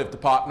close relative to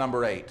P.O.P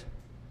number 8.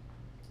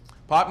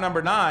 P.O.P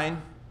number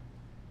 9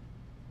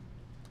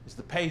 is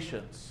the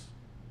patience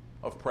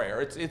of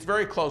prayer. It's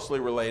very closely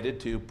related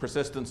to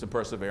persistence and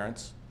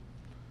perseverance.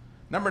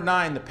 Number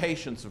 9, the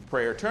patience of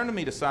prayer. Turn to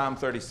me to Psalm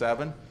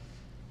 37.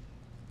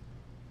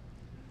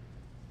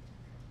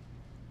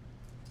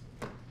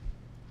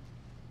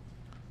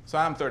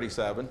 Psalm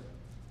 37.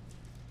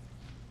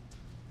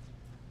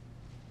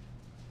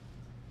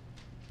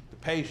 The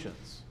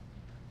patience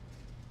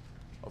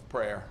of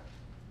prayer.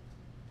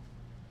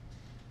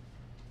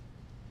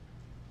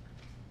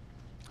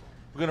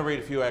 We're going to read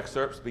a few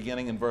excerpts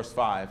beginning in verse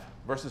 5,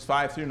 verses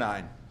 5 through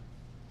 9.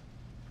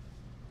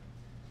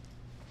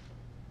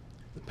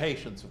 The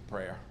patience of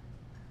prayer.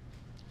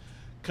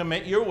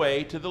 Commit your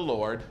way to the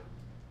Lord.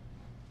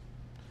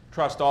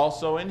 Trust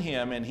also in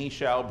him, and he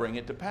shall bring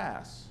it to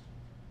pass.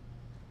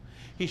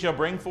 He shall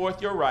bring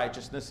forth your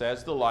righteousness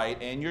as the light,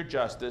 and your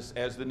justice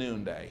as the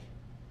noonday.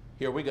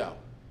 Here we go.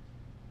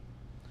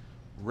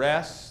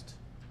 Rest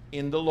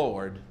in the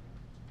Lord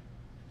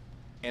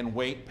and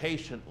wait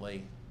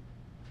patiently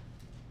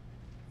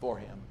for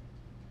him.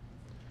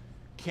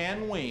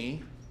 Can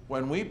we,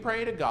 when we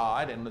pray to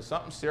God and there's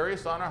something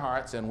serious on our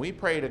hearts and we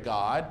pray to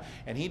God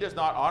and he does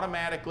not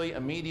automatically,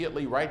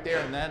 immediately, right there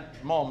in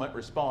that moment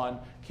respond,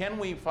 can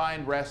we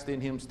find rest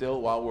in him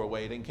still while we're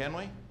waiting? Can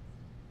we?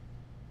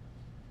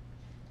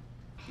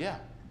 Yeah.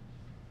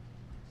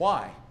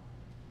 Why?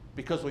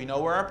 Because we know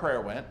where our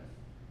prayer went.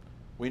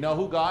 We know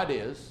who God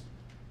is.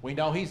 We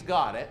know he's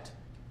got it.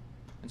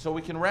 And so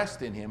we can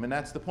rest in him, and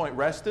that's the point.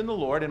 Rest in the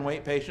Lord and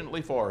wait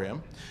patiently for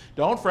him.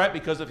 Don't fret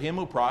because of him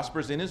who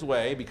prospers in his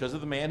way, because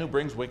of the man who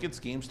brings wicked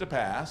schemes to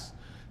pass.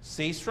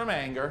 Cease from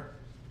anger,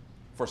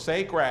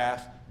 forsake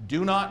wrath,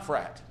 do not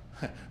fret.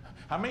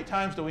 How many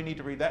times do we need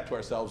to read that to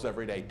ourselves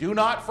every day? Do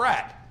not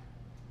fret.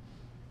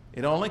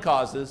 It only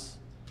causes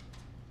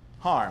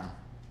harm.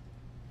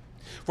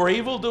 For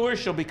evildoers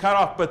shall be cut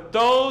off, but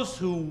those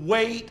who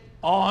wait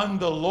on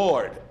the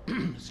Lord,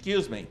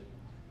 excuse me,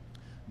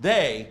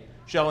 they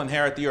shall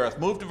inherit the earth.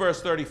 Move to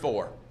verse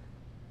 34.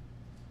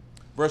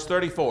 Verse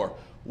 34.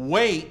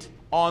 Wait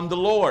on the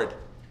Lord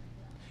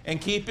and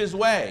keep his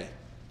way,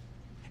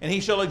 and he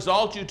shall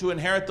exalt you to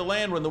inherit the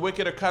land. When the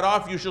wicked are cut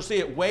off, you shall see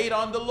it. Wait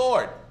on the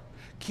Lord.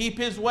 Keep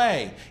his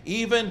way.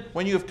 Even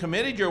when you have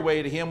committed your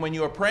way to him, when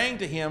you are praying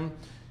to him,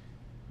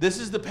 this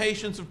is the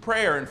patience of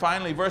prayer. And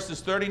finally,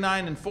 verses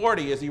 39 and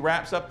 40, as he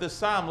wraps up this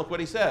psalm, look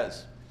what he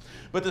says.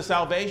 But the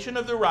salvation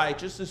of the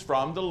righteous is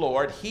from the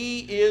Lord. He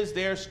is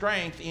their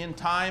strength in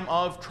time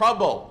of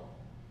trouble.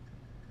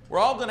 We're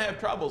all going to have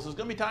troubles. There's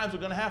going to be times we're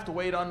going to have to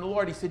wait on the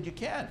Lord. He said, you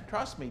can.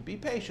 Trust me. Be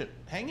patient.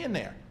 Hang in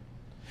there.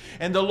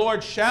 And the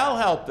Lord shall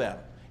help them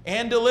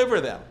and deliver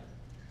them.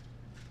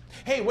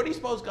 Hey, what do you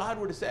suppose God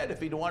would have said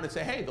if he'd wanted to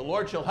say, hey, the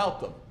Lord shall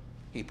help them?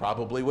 He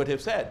probably would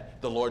have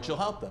said, the Lord shall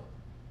help them.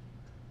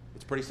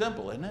 It's pretty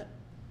simple, isn't it?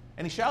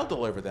 And he shall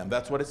deliver them.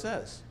 That's what it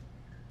says.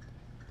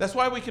 That's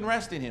why we can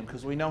rest in him,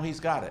 because we know he's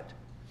got it.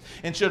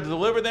 And shall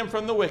deliver them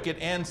from the wicked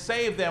and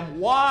save them.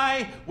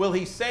 Why will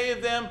he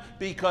save them?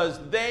 Because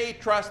they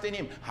trust in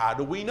him. How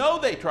do we know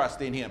they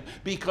trust in him?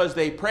 Because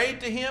they prayed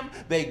to him,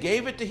 they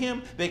gave it to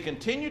him, they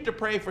continued to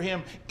pray for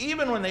him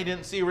even when they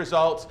didn't see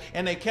results,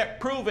 and they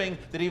kept proving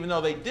that even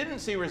though they didn't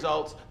see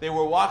results, they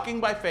were walking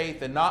by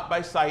faith and not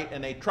by sight,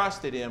 and they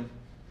trusted him.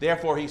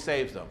 Therefore he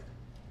saves them.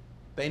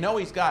 They know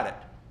he's got it.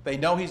 They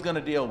know he's going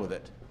to deal with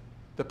it.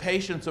 The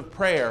patience of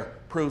prayer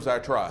proves our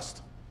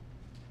trust.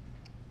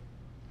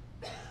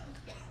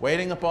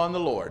 Waiting upon the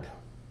Lord.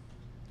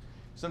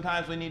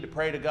 Sometimes we need to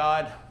pray to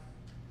God,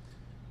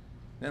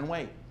 then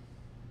wait.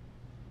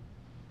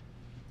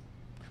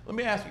 Let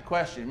me ask you a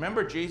question.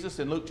 Remember Jesus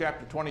in Luke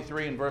chapter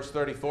 23 and verse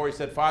 34, he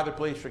said, Father,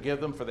 please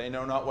forgive them, for they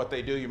know not what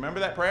they do. You remember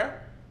that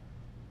prayer?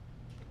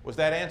 Was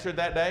that answered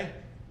that day?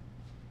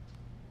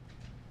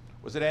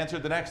 Was it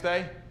answered the next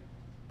day?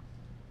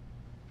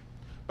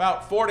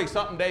 About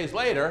 40-something days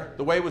later,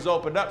 the way was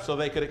opened up so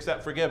they could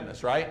accept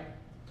forgiveness, right?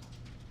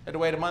 Had to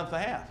wait a month and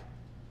a half.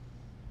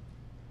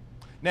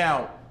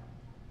 Now,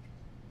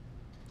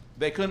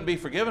 they couldn't be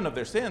forgiven of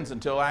their sins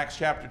until Acts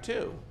chapter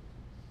 2.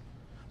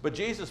 But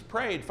Jesus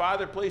prayed,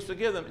 Father, please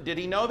forgive them. Did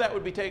he know that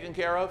would be taken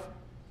care of?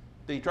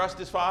 Did he trust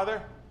his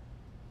Father?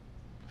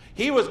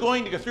 He was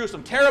going to go through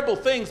some terrible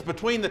things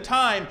between the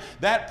time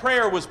that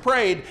prayer was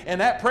prayed and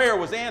that prayer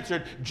was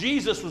answered.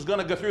 Jesus was going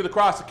to go through the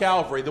cross of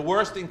Calvary, the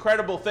worst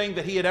incredible thing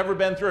that he had ever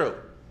been through.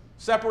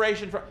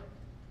 Separation from...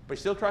 But he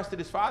still trusted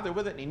his Father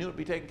with it, and he knew it would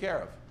be taken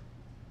care of.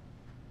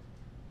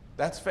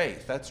 That's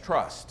faith. That's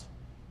trust.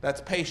 That's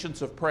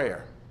patience of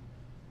prayer.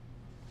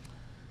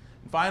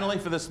 And finally,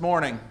 for this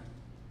morning,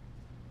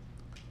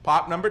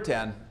 P.O.P number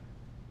 10,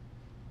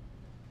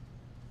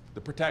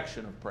 the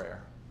protection of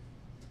prayer.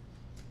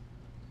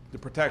 The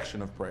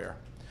protection of prayer.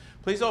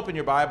 Please open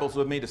your Bibles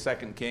with me to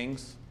 2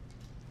 Kings.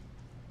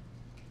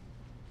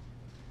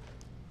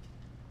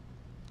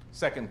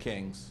 2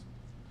 Kings.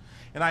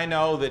 And I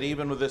know that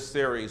even with this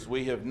series,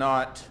 we have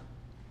not...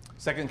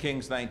 2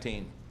 Kings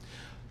 19.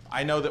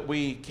 I know that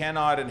we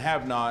cannot and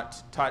have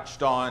not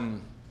touched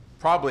on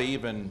probably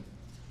even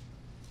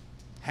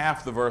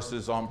half the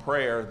verses on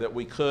prayer that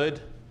we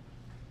could.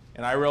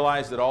 And I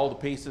realize that all the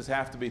pieces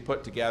have to be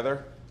put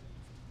together.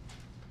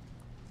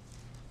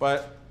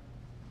 But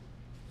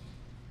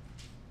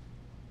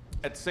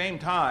at the same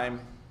time,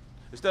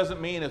 this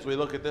doesn't mean, as we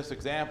look at this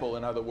example,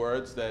 in other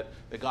words, that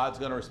God's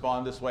going to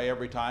respond this way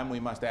every time. We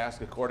must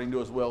ask according to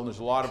his will, and there's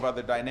a lot of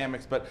other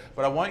dynamics. But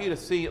I want you to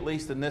see, at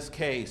least in this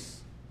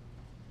case,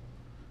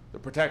 the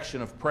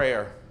protection of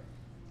prayer.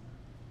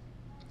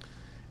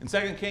 In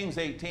 2 Kings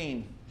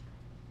 18,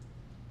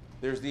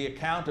 there's the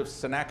account of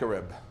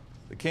Sennacherib,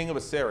 the king of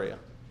Assyria.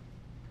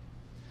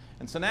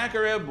 And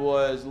Sennacherib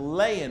was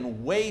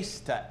laying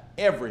waste to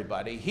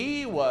everybody.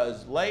 He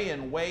was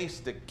laying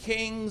waste to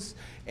kings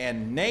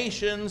and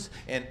nations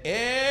and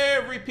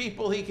every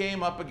people he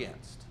came up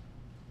against.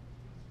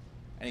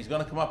 And he's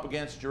going to come up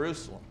against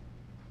Jerusalem.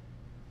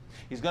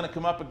 He's going to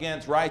come up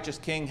against righteous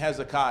King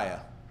Hezekiah.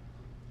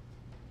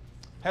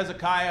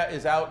 Hezekiah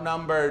is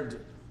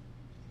outnumbered,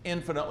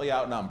 infinitely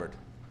outnumbered.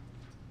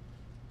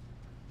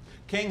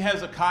 King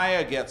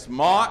Hezekiah gets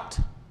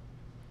mocked,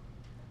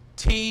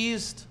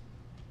 teased,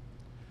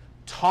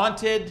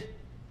 taunted.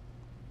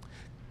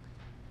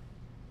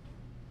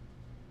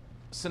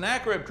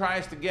 Sennacherib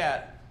tries to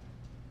get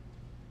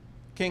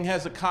King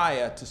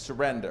Hezekiah to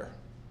surrender.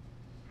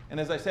 And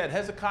as I said,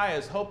 Hezekiah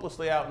is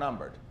hopelessly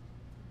outnumbered.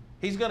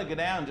 He's going to go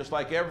down just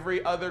like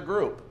every other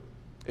group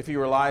if he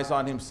relies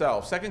on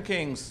himself. 2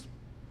 Kings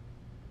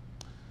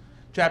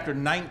chapter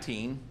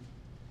 19,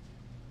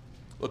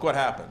 look what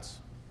happens.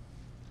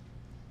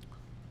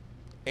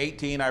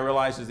 18, I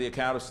realize, is the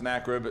account of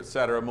Sennacherib,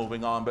 etc.,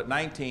 moving on. But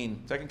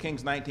 19, 2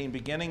 Kings 19,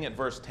 beginning at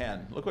verse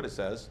 10. Look what it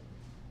says.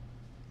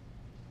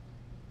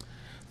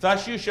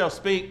 Thus you shall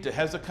speak to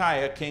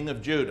Hezekiah, king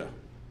of Judah.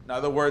 In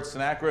other words,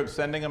 Sennacherib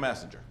sending a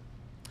messenger,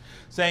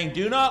 saying,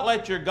 do not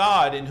let your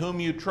God in whom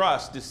you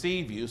trust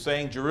deceive you,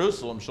 saying,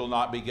 Jerusalem shall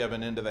not be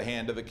given into the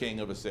hand of the king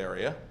of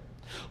Assyria.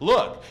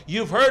 Look,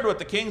 you've heard what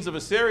the kings of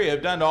Assyria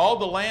have done to all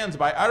the lands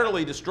by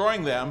utterly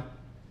destroying them.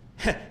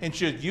 And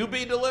should you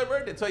be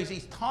delivered? And so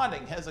he's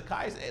taunting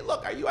Hezekiah. Hey,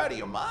 look, are you out of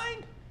your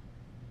mind?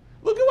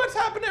 Look at what's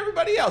happened to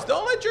everybody else.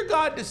 Don't let your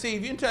God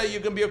deceive you and tell you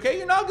you're going to be okay.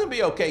 You're not going to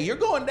be okay. You're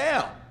going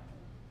down.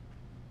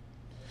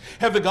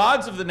 Have the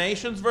gods of the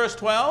nations, verse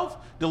 12,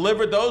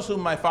 delivered those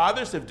whom my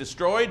fathers have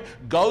destroyed,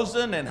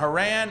 Gozan and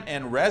Haran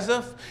and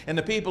Rezeph, and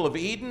the people of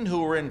Eden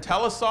who were in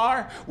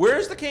Telassar? Where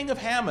is the king of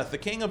Hamath, the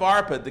king of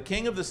Arpad, the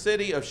king of the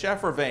city of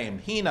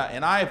Shepharvaim, Hena,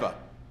 and Iva?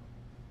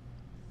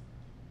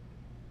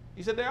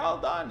 He said, they're all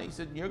done. He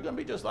said, you're going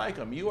to be just like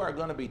them. You are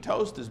going to be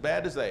toast as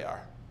bad as they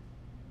are.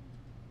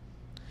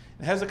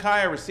 And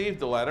Hezekiah received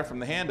the letter from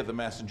the hand of the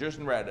messengers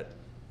and read it.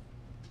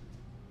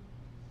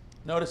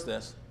 Notice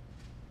this.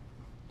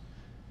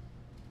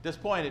 At this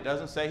point, it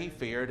doesn't say he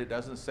feared. It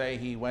doesn't say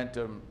he went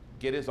to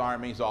get his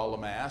armies all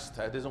amassed.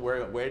 That isn't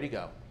where did he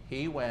go?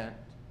 He went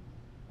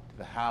to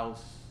the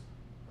house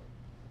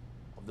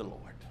of the Lord.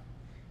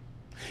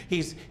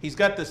 He's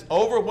got this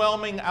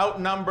overwhelming,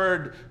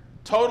 outnumbered,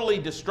 totally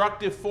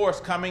destructive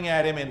force coming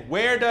at him. And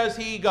where does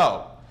he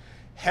go?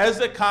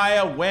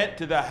 Hezekiah went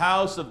to the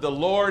house of the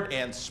Lord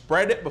and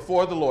spread it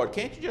before the Lord.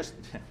 Can't you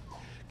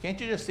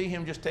just see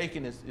him just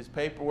taking his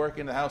paperwork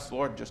in the house of the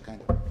Lord and just kind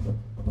of,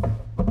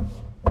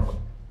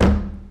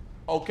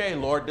 okay,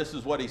 Lord, this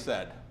is what he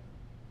said.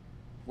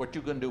 What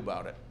you going to do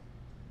about it?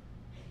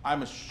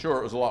 I'm sure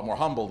it was a lot more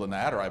humble than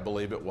that, or I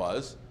believe it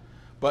was.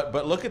 But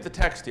look at the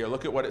text here.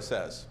 Look at what it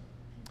says.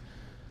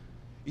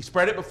 He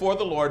spread it before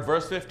the Lord,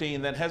 verse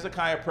 15. Then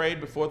Hezekiah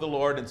prayed before the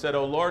Lord and said,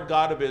 O Lord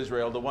God of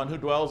Israel, the one who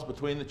dwells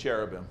between the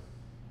cherubim,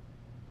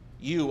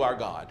 you are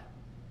God.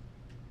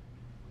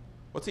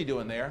 What's he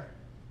doing there?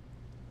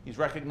 He's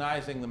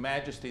recognizing the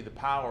majesty, the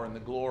power, and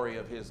the glory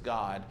of his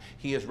God.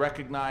 He is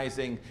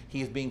recognizing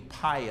he is being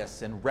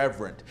pious and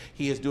reverent.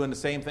 He is doing the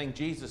same thing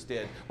Jesus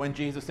did when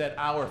Jesus said,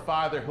 Our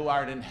Father who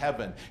art in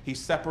heaven. He's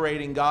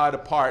separating God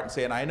apart and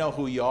saying, I know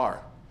who you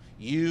are.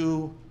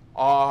 You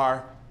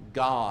are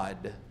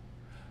God.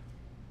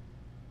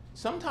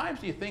 Sometimes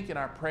do you think in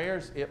our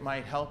prayers it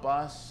might help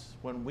us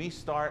when we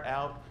start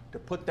out to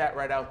put that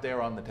right out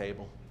there on the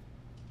table?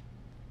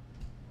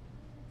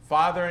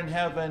 Father in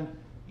heaven,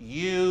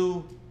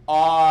 you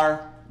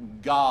are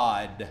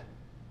God.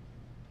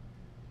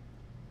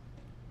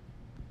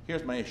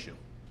 Here's my issue.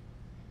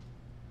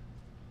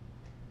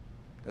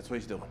 That's what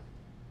he's doing.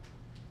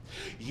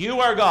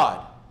 You are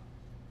God.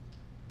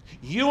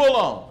 You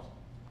alone.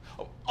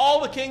 Of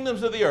all the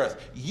kingdoms of the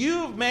earth,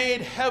 you've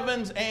made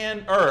heavens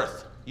and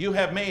earth. You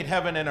have made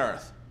heaven and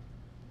earth.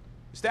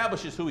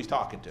 Establishes who he's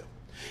talking to.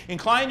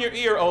 Incline your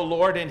ear, O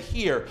Lord, and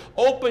hear.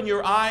 Open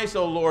your eyes,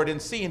 O Lord, and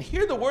see. And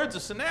hear the words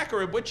of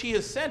Sennacherib, which he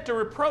has sent to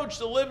reproach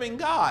the living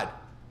God.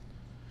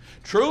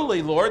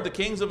 Truly, Lord, the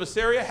kings of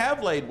Assyria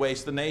have laid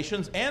waste the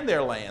nations and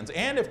their lands,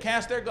 and have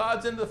cast their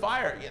gods into the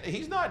fire.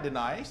 He's not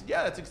denying. He said,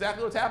 yeah, that's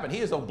exactly what's happened. He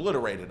has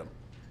obliterated them.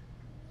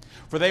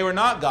 For they were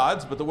not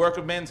gods, but the work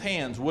of men's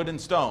hands, wood and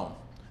stone.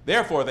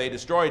 Therefore they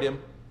destroyed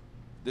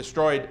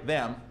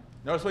them,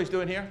 Notice what he's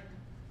doing here?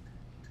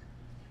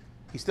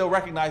 He's still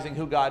recognizing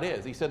who God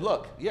is. He said,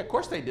 look, yeah, of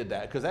course they did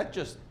that, because that's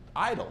just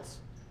idols.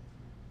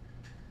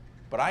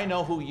 But I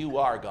know who you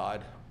are,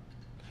 God.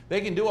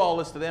 They can do all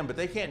this to them, but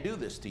they can't do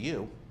this to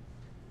you.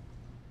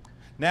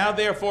 Now,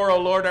 therefore, O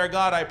Lord our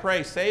God, I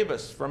pray, save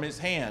us from his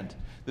hand,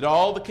 that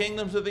all the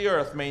kingdoms of the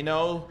earth may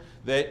know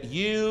that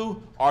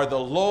you are the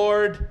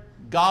Lord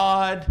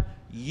God,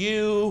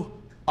 you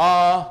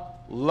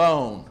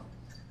alone.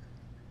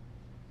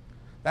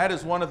 That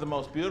is one of the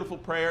most beautiful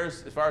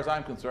prayers, as far as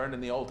I'm concerned,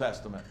 in the Old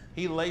Testament.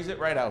 He lays it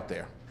right out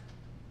there.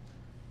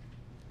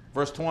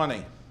 Verse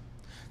 20.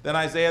 Then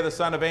Isaiah the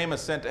son of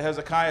Amos sent to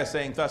Hezekiah,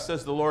 saying, thus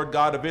says the Lord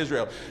God of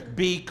Israel,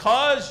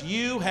 because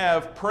you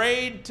have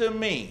prayed to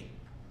me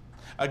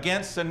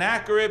against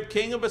Sennacherib,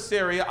 king of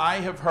Assyria,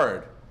 I have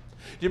heard.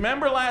 Do you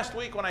remember last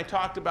week when I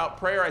talked about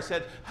prayer, I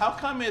said, how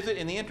come is it,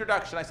 in the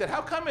introduction, I said,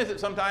 how come is it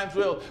sometimes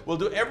we'll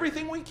do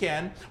everything we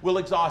can, we'll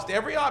exhaust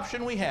every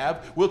option we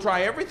have, we'll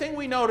try everything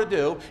we know to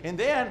do, and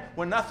then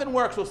when nothing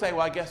works, we'll say, well,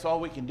 I guess all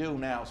we can do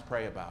now is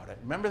pray about it.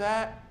 Remember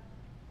that?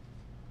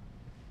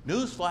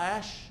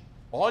 Newsflash,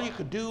 all you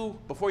could do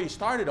before you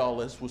started all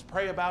this was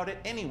pray about it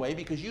anyway,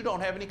 because you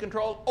don't have any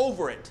control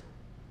over it.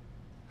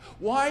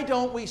 Why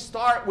don't we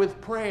start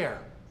with prayer?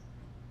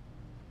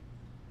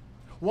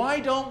 Why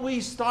don't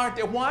we start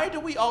there? Why do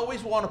we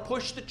always want to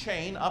push the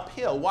chain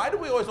uphill? Why do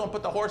we always want to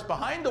put the horse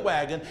behind the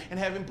wagon and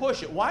have him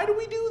push it? Why do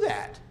we do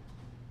that?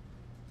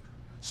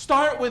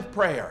 Start with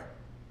prayer.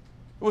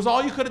 It was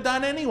all you could have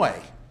done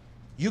anyway.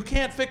 You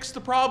can't fix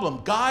the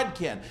problem. God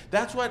can.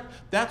 That's what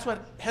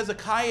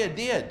Hezekiah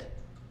did.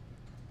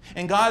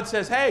 And God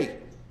says, hey,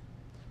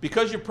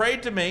 because you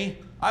prayed to me,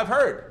 I've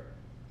heard.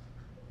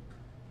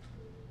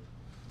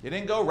 You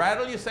didn't go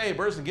rattle your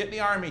sabers and getting the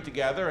army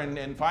together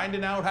and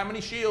finding out how many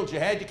shields you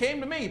had. You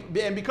came to me,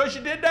 and because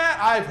you did that,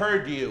 I've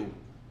heard you.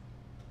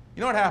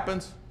 You know what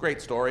happens?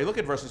 Great story. Look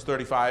at verses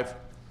 35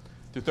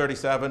 through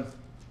 37.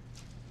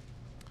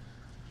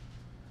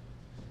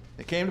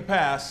 It came to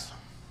pass,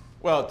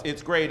 well,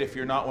 it's great if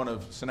you're not one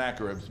of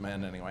Sennacherib's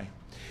men anyway.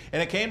 And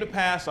it came to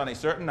pass on a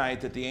certain night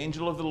that the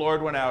angel of the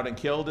Lord went out and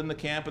killed in the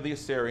camp of the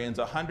Assyrians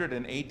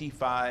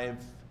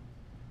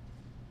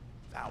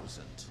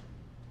 185,000.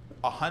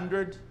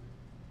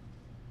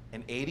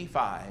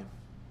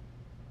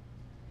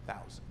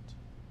 185,000.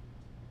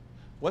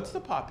 What's the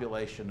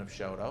population of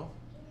Shoto?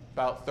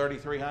 About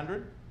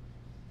 3,300?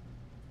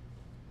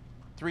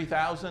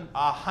 3,000?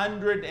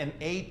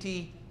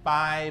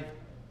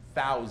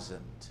 185,000.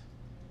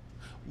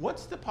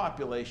 What's the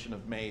population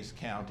of Mays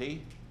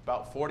County?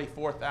 About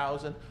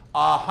 44,000?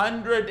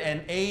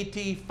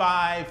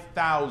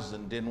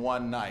 185,000 in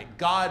one night.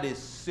 God is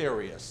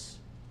serious.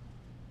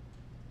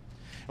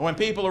 And when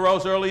people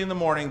arose early in the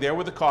morning, there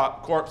were the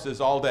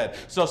corpses all dead.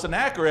 So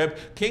Sennacherib,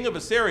 king of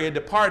Assyria,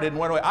 departed and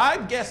went away.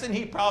 I'm guessing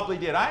he probably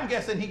did. I'm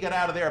guessing he got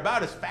out of there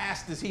about as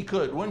fast as he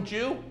could, wouldn't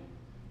you?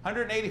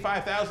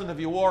 185,000 of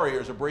your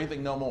warriors are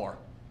breathing no more.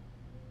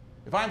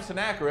 If I'm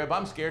Sennacherib,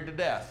 I'm scared to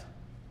death.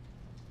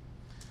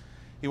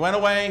 He went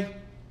away,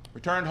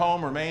 returned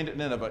home, remained at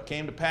Nineveh. It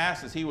came to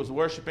pass, as he was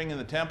worshiping in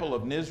the temple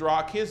of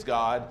Nisroch, his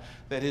god,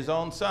 that his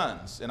own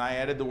sons, and I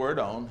added the word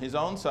own, his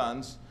own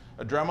sons,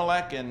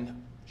 Adremelech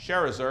and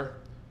Sherezer,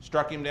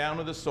 struck him down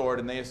with a sword,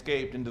 and they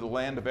escaped into the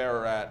land of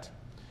Ararat.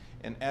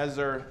 And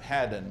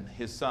Esarhaddon,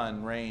 his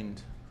son,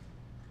 reigned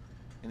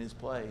in his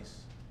place.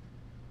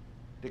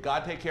 Did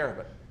God take care of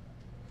it?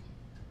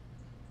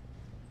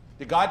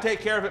 Did God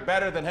take care of it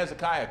better than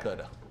Hezekiah could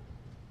have?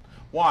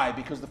 Why?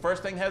 Because the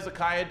first thing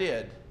Hezekiah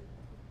did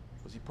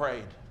was he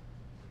prayed.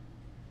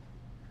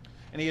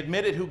 And he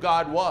admitted who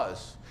God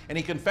was. And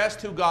he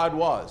confessed who God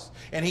was.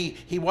 And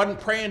he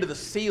wasn't praying to the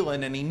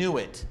ceiling, and he knew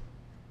it.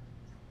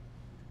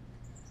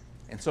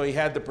 And so he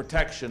had the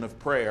protection of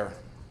prayer.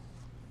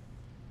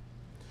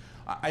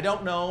 I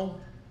don't know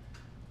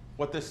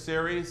what this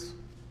series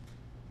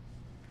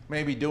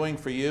may be doing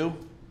for you,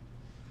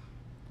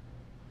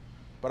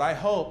 but I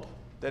hope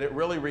that it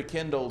really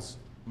rekindles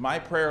my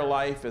prayer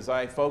life as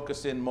I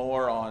focus in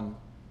more on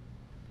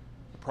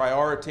the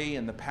priority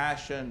and the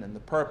passion and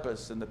the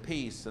purpose and the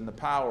peace and the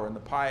power and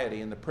the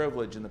piety and the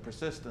privilege and the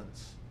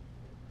persistence,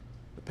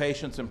 the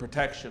patience and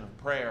protection of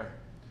prayer.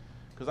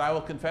 Because I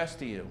will confess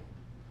to you,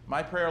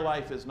 my prayer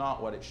life is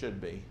not what it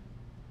should be.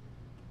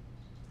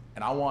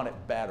 And I want it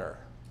better.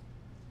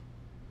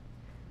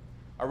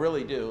 I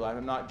really do.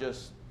 I'm not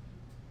just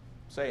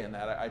saying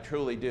that. I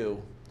truly do.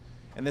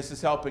 And this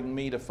is helping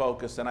me to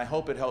focus, and I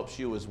hope it helps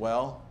you as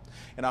well.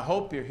 And I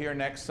hope you're here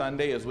next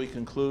Sunday as we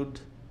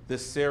conclude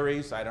this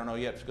series. I don't know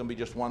yet if it's going to be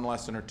just one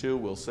lesson or two.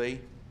 We'll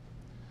see.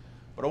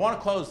 But I want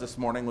to close this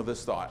morning with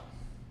this thought.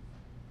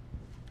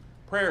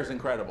 Prayer is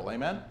incredible.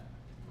 Amen?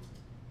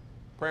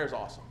 Prayer is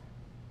awesome.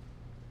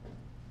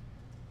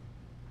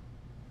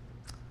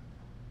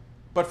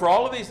 But for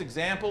all of these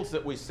examples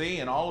that we see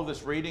and all of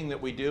this reading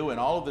that we do and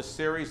all of this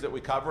series that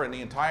we cover in the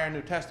entire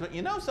New Testament,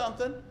 you know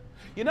something?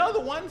 You know the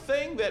one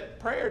thing that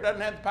prayer doesn't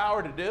have the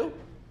power to do?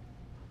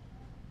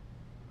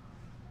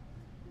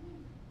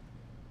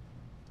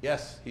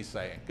 Yes, he's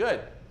saying.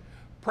 Good.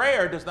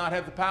 Prayer does not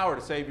have the power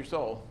to save your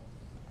soul.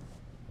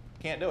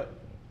 Can't do it.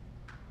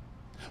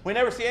 We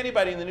never see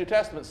anybody in the New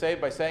Testament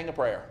saved by saying a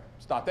prayer.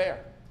 It's not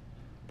there.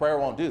 Prayer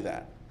won't do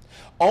that.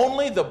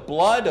 Only the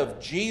blood of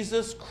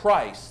Jesus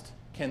Christ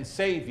can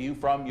save you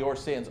from your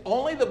sins.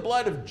 Only the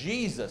blood of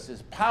Jesus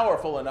is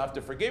powerful enough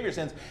to forgive your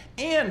sins.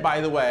 And,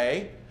 by the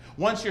way,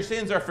 once your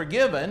sins are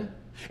forgiven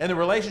and the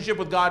relationship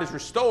with God is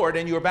restored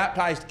and you are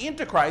baptized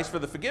into Christ for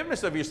the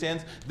forgiveness of your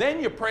sins, then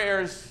your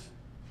prayers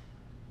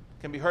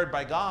can be heard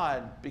by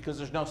God because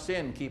there's no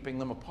sin keeping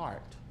them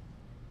apart.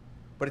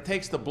 But it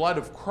takes the blood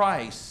of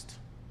Christ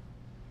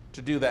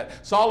to do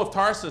that. Saul of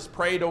Tarsus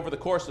prayed over the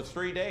course of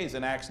 3 days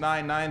in Acts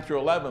 9 through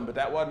 11, but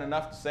that wasn't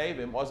enough to save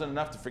him, wasn't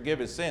enough to forgive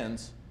his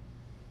sins.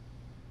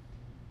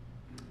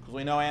 Because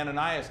we know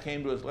Ananias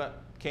came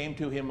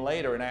to him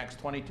later in Acts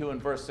 22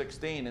 and verse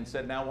 16 and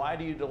said, "Now why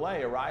do you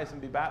delay? Arise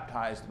and be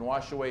baptized and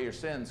wash away your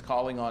sins,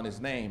 calling on his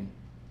name."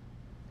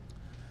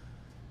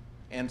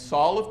 And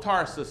Saul of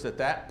Tarsus at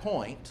that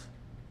point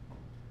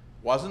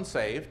wasn't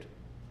saved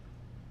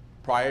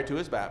prior to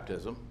his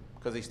baptism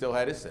because he still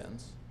had his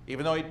sins,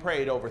 even though he'd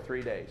prayed over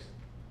 3 days.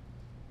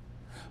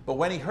 But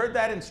when he heard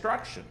that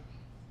instruction,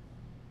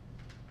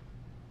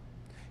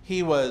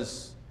 he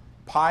was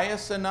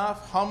pious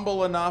enough,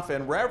 humble enough,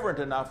 and reverent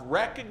enough,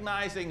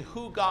 recognizing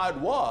who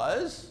God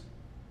was,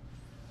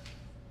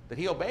 that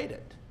he obeyed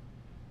it.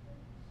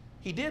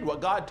 He did what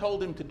God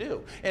told him to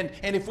do. And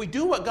if we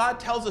do what God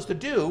tells us to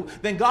do,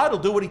 then God will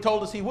do what he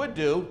told us he would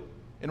do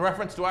in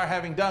reference to our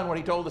having done what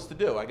he told us to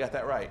do. I got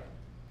that right.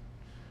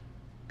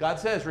 God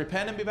says,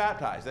 repent and be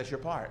baptized. That's your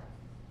part.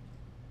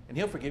 And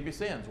he'll forgive your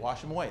sins,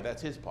 wash them away.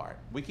 That's his part.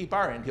 We keep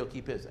our end, he'll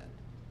keep his end.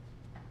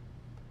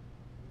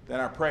 Then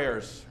our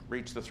prayers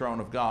reach the throne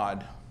of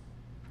God.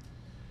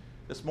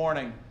 This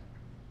morning,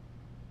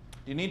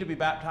 you need to be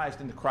baptized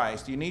into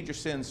Christ. You need your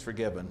sins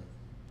forgiven.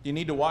 You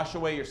need to wash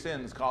away your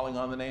sins calling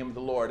on the name of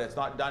the Lord. That's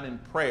not done in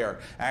prayer.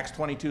 Acts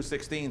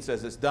 22:16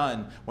 says it's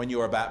done when you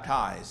are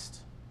baptized.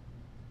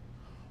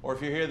 Or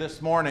if you're here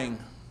this morning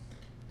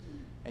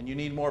and you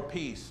need more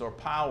peace or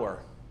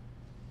power,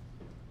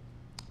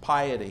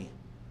 piety,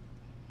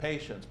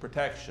 patience,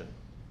 protection,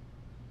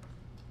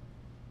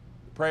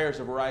 the prayers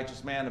of a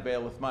righteous man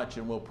availeth much,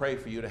 and we'll pray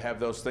for you to have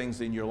those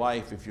things in your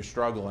life if you're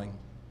struggling.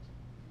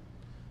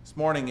 This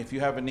morning, if you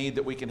have a need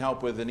that we can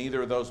help with in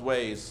either of those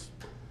ways,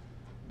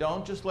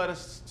 don't just let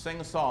us sing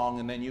a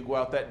song and then you go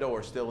out that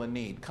door still in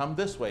need. Come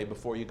this way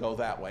before you go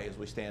that way as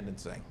we stand and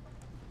sing.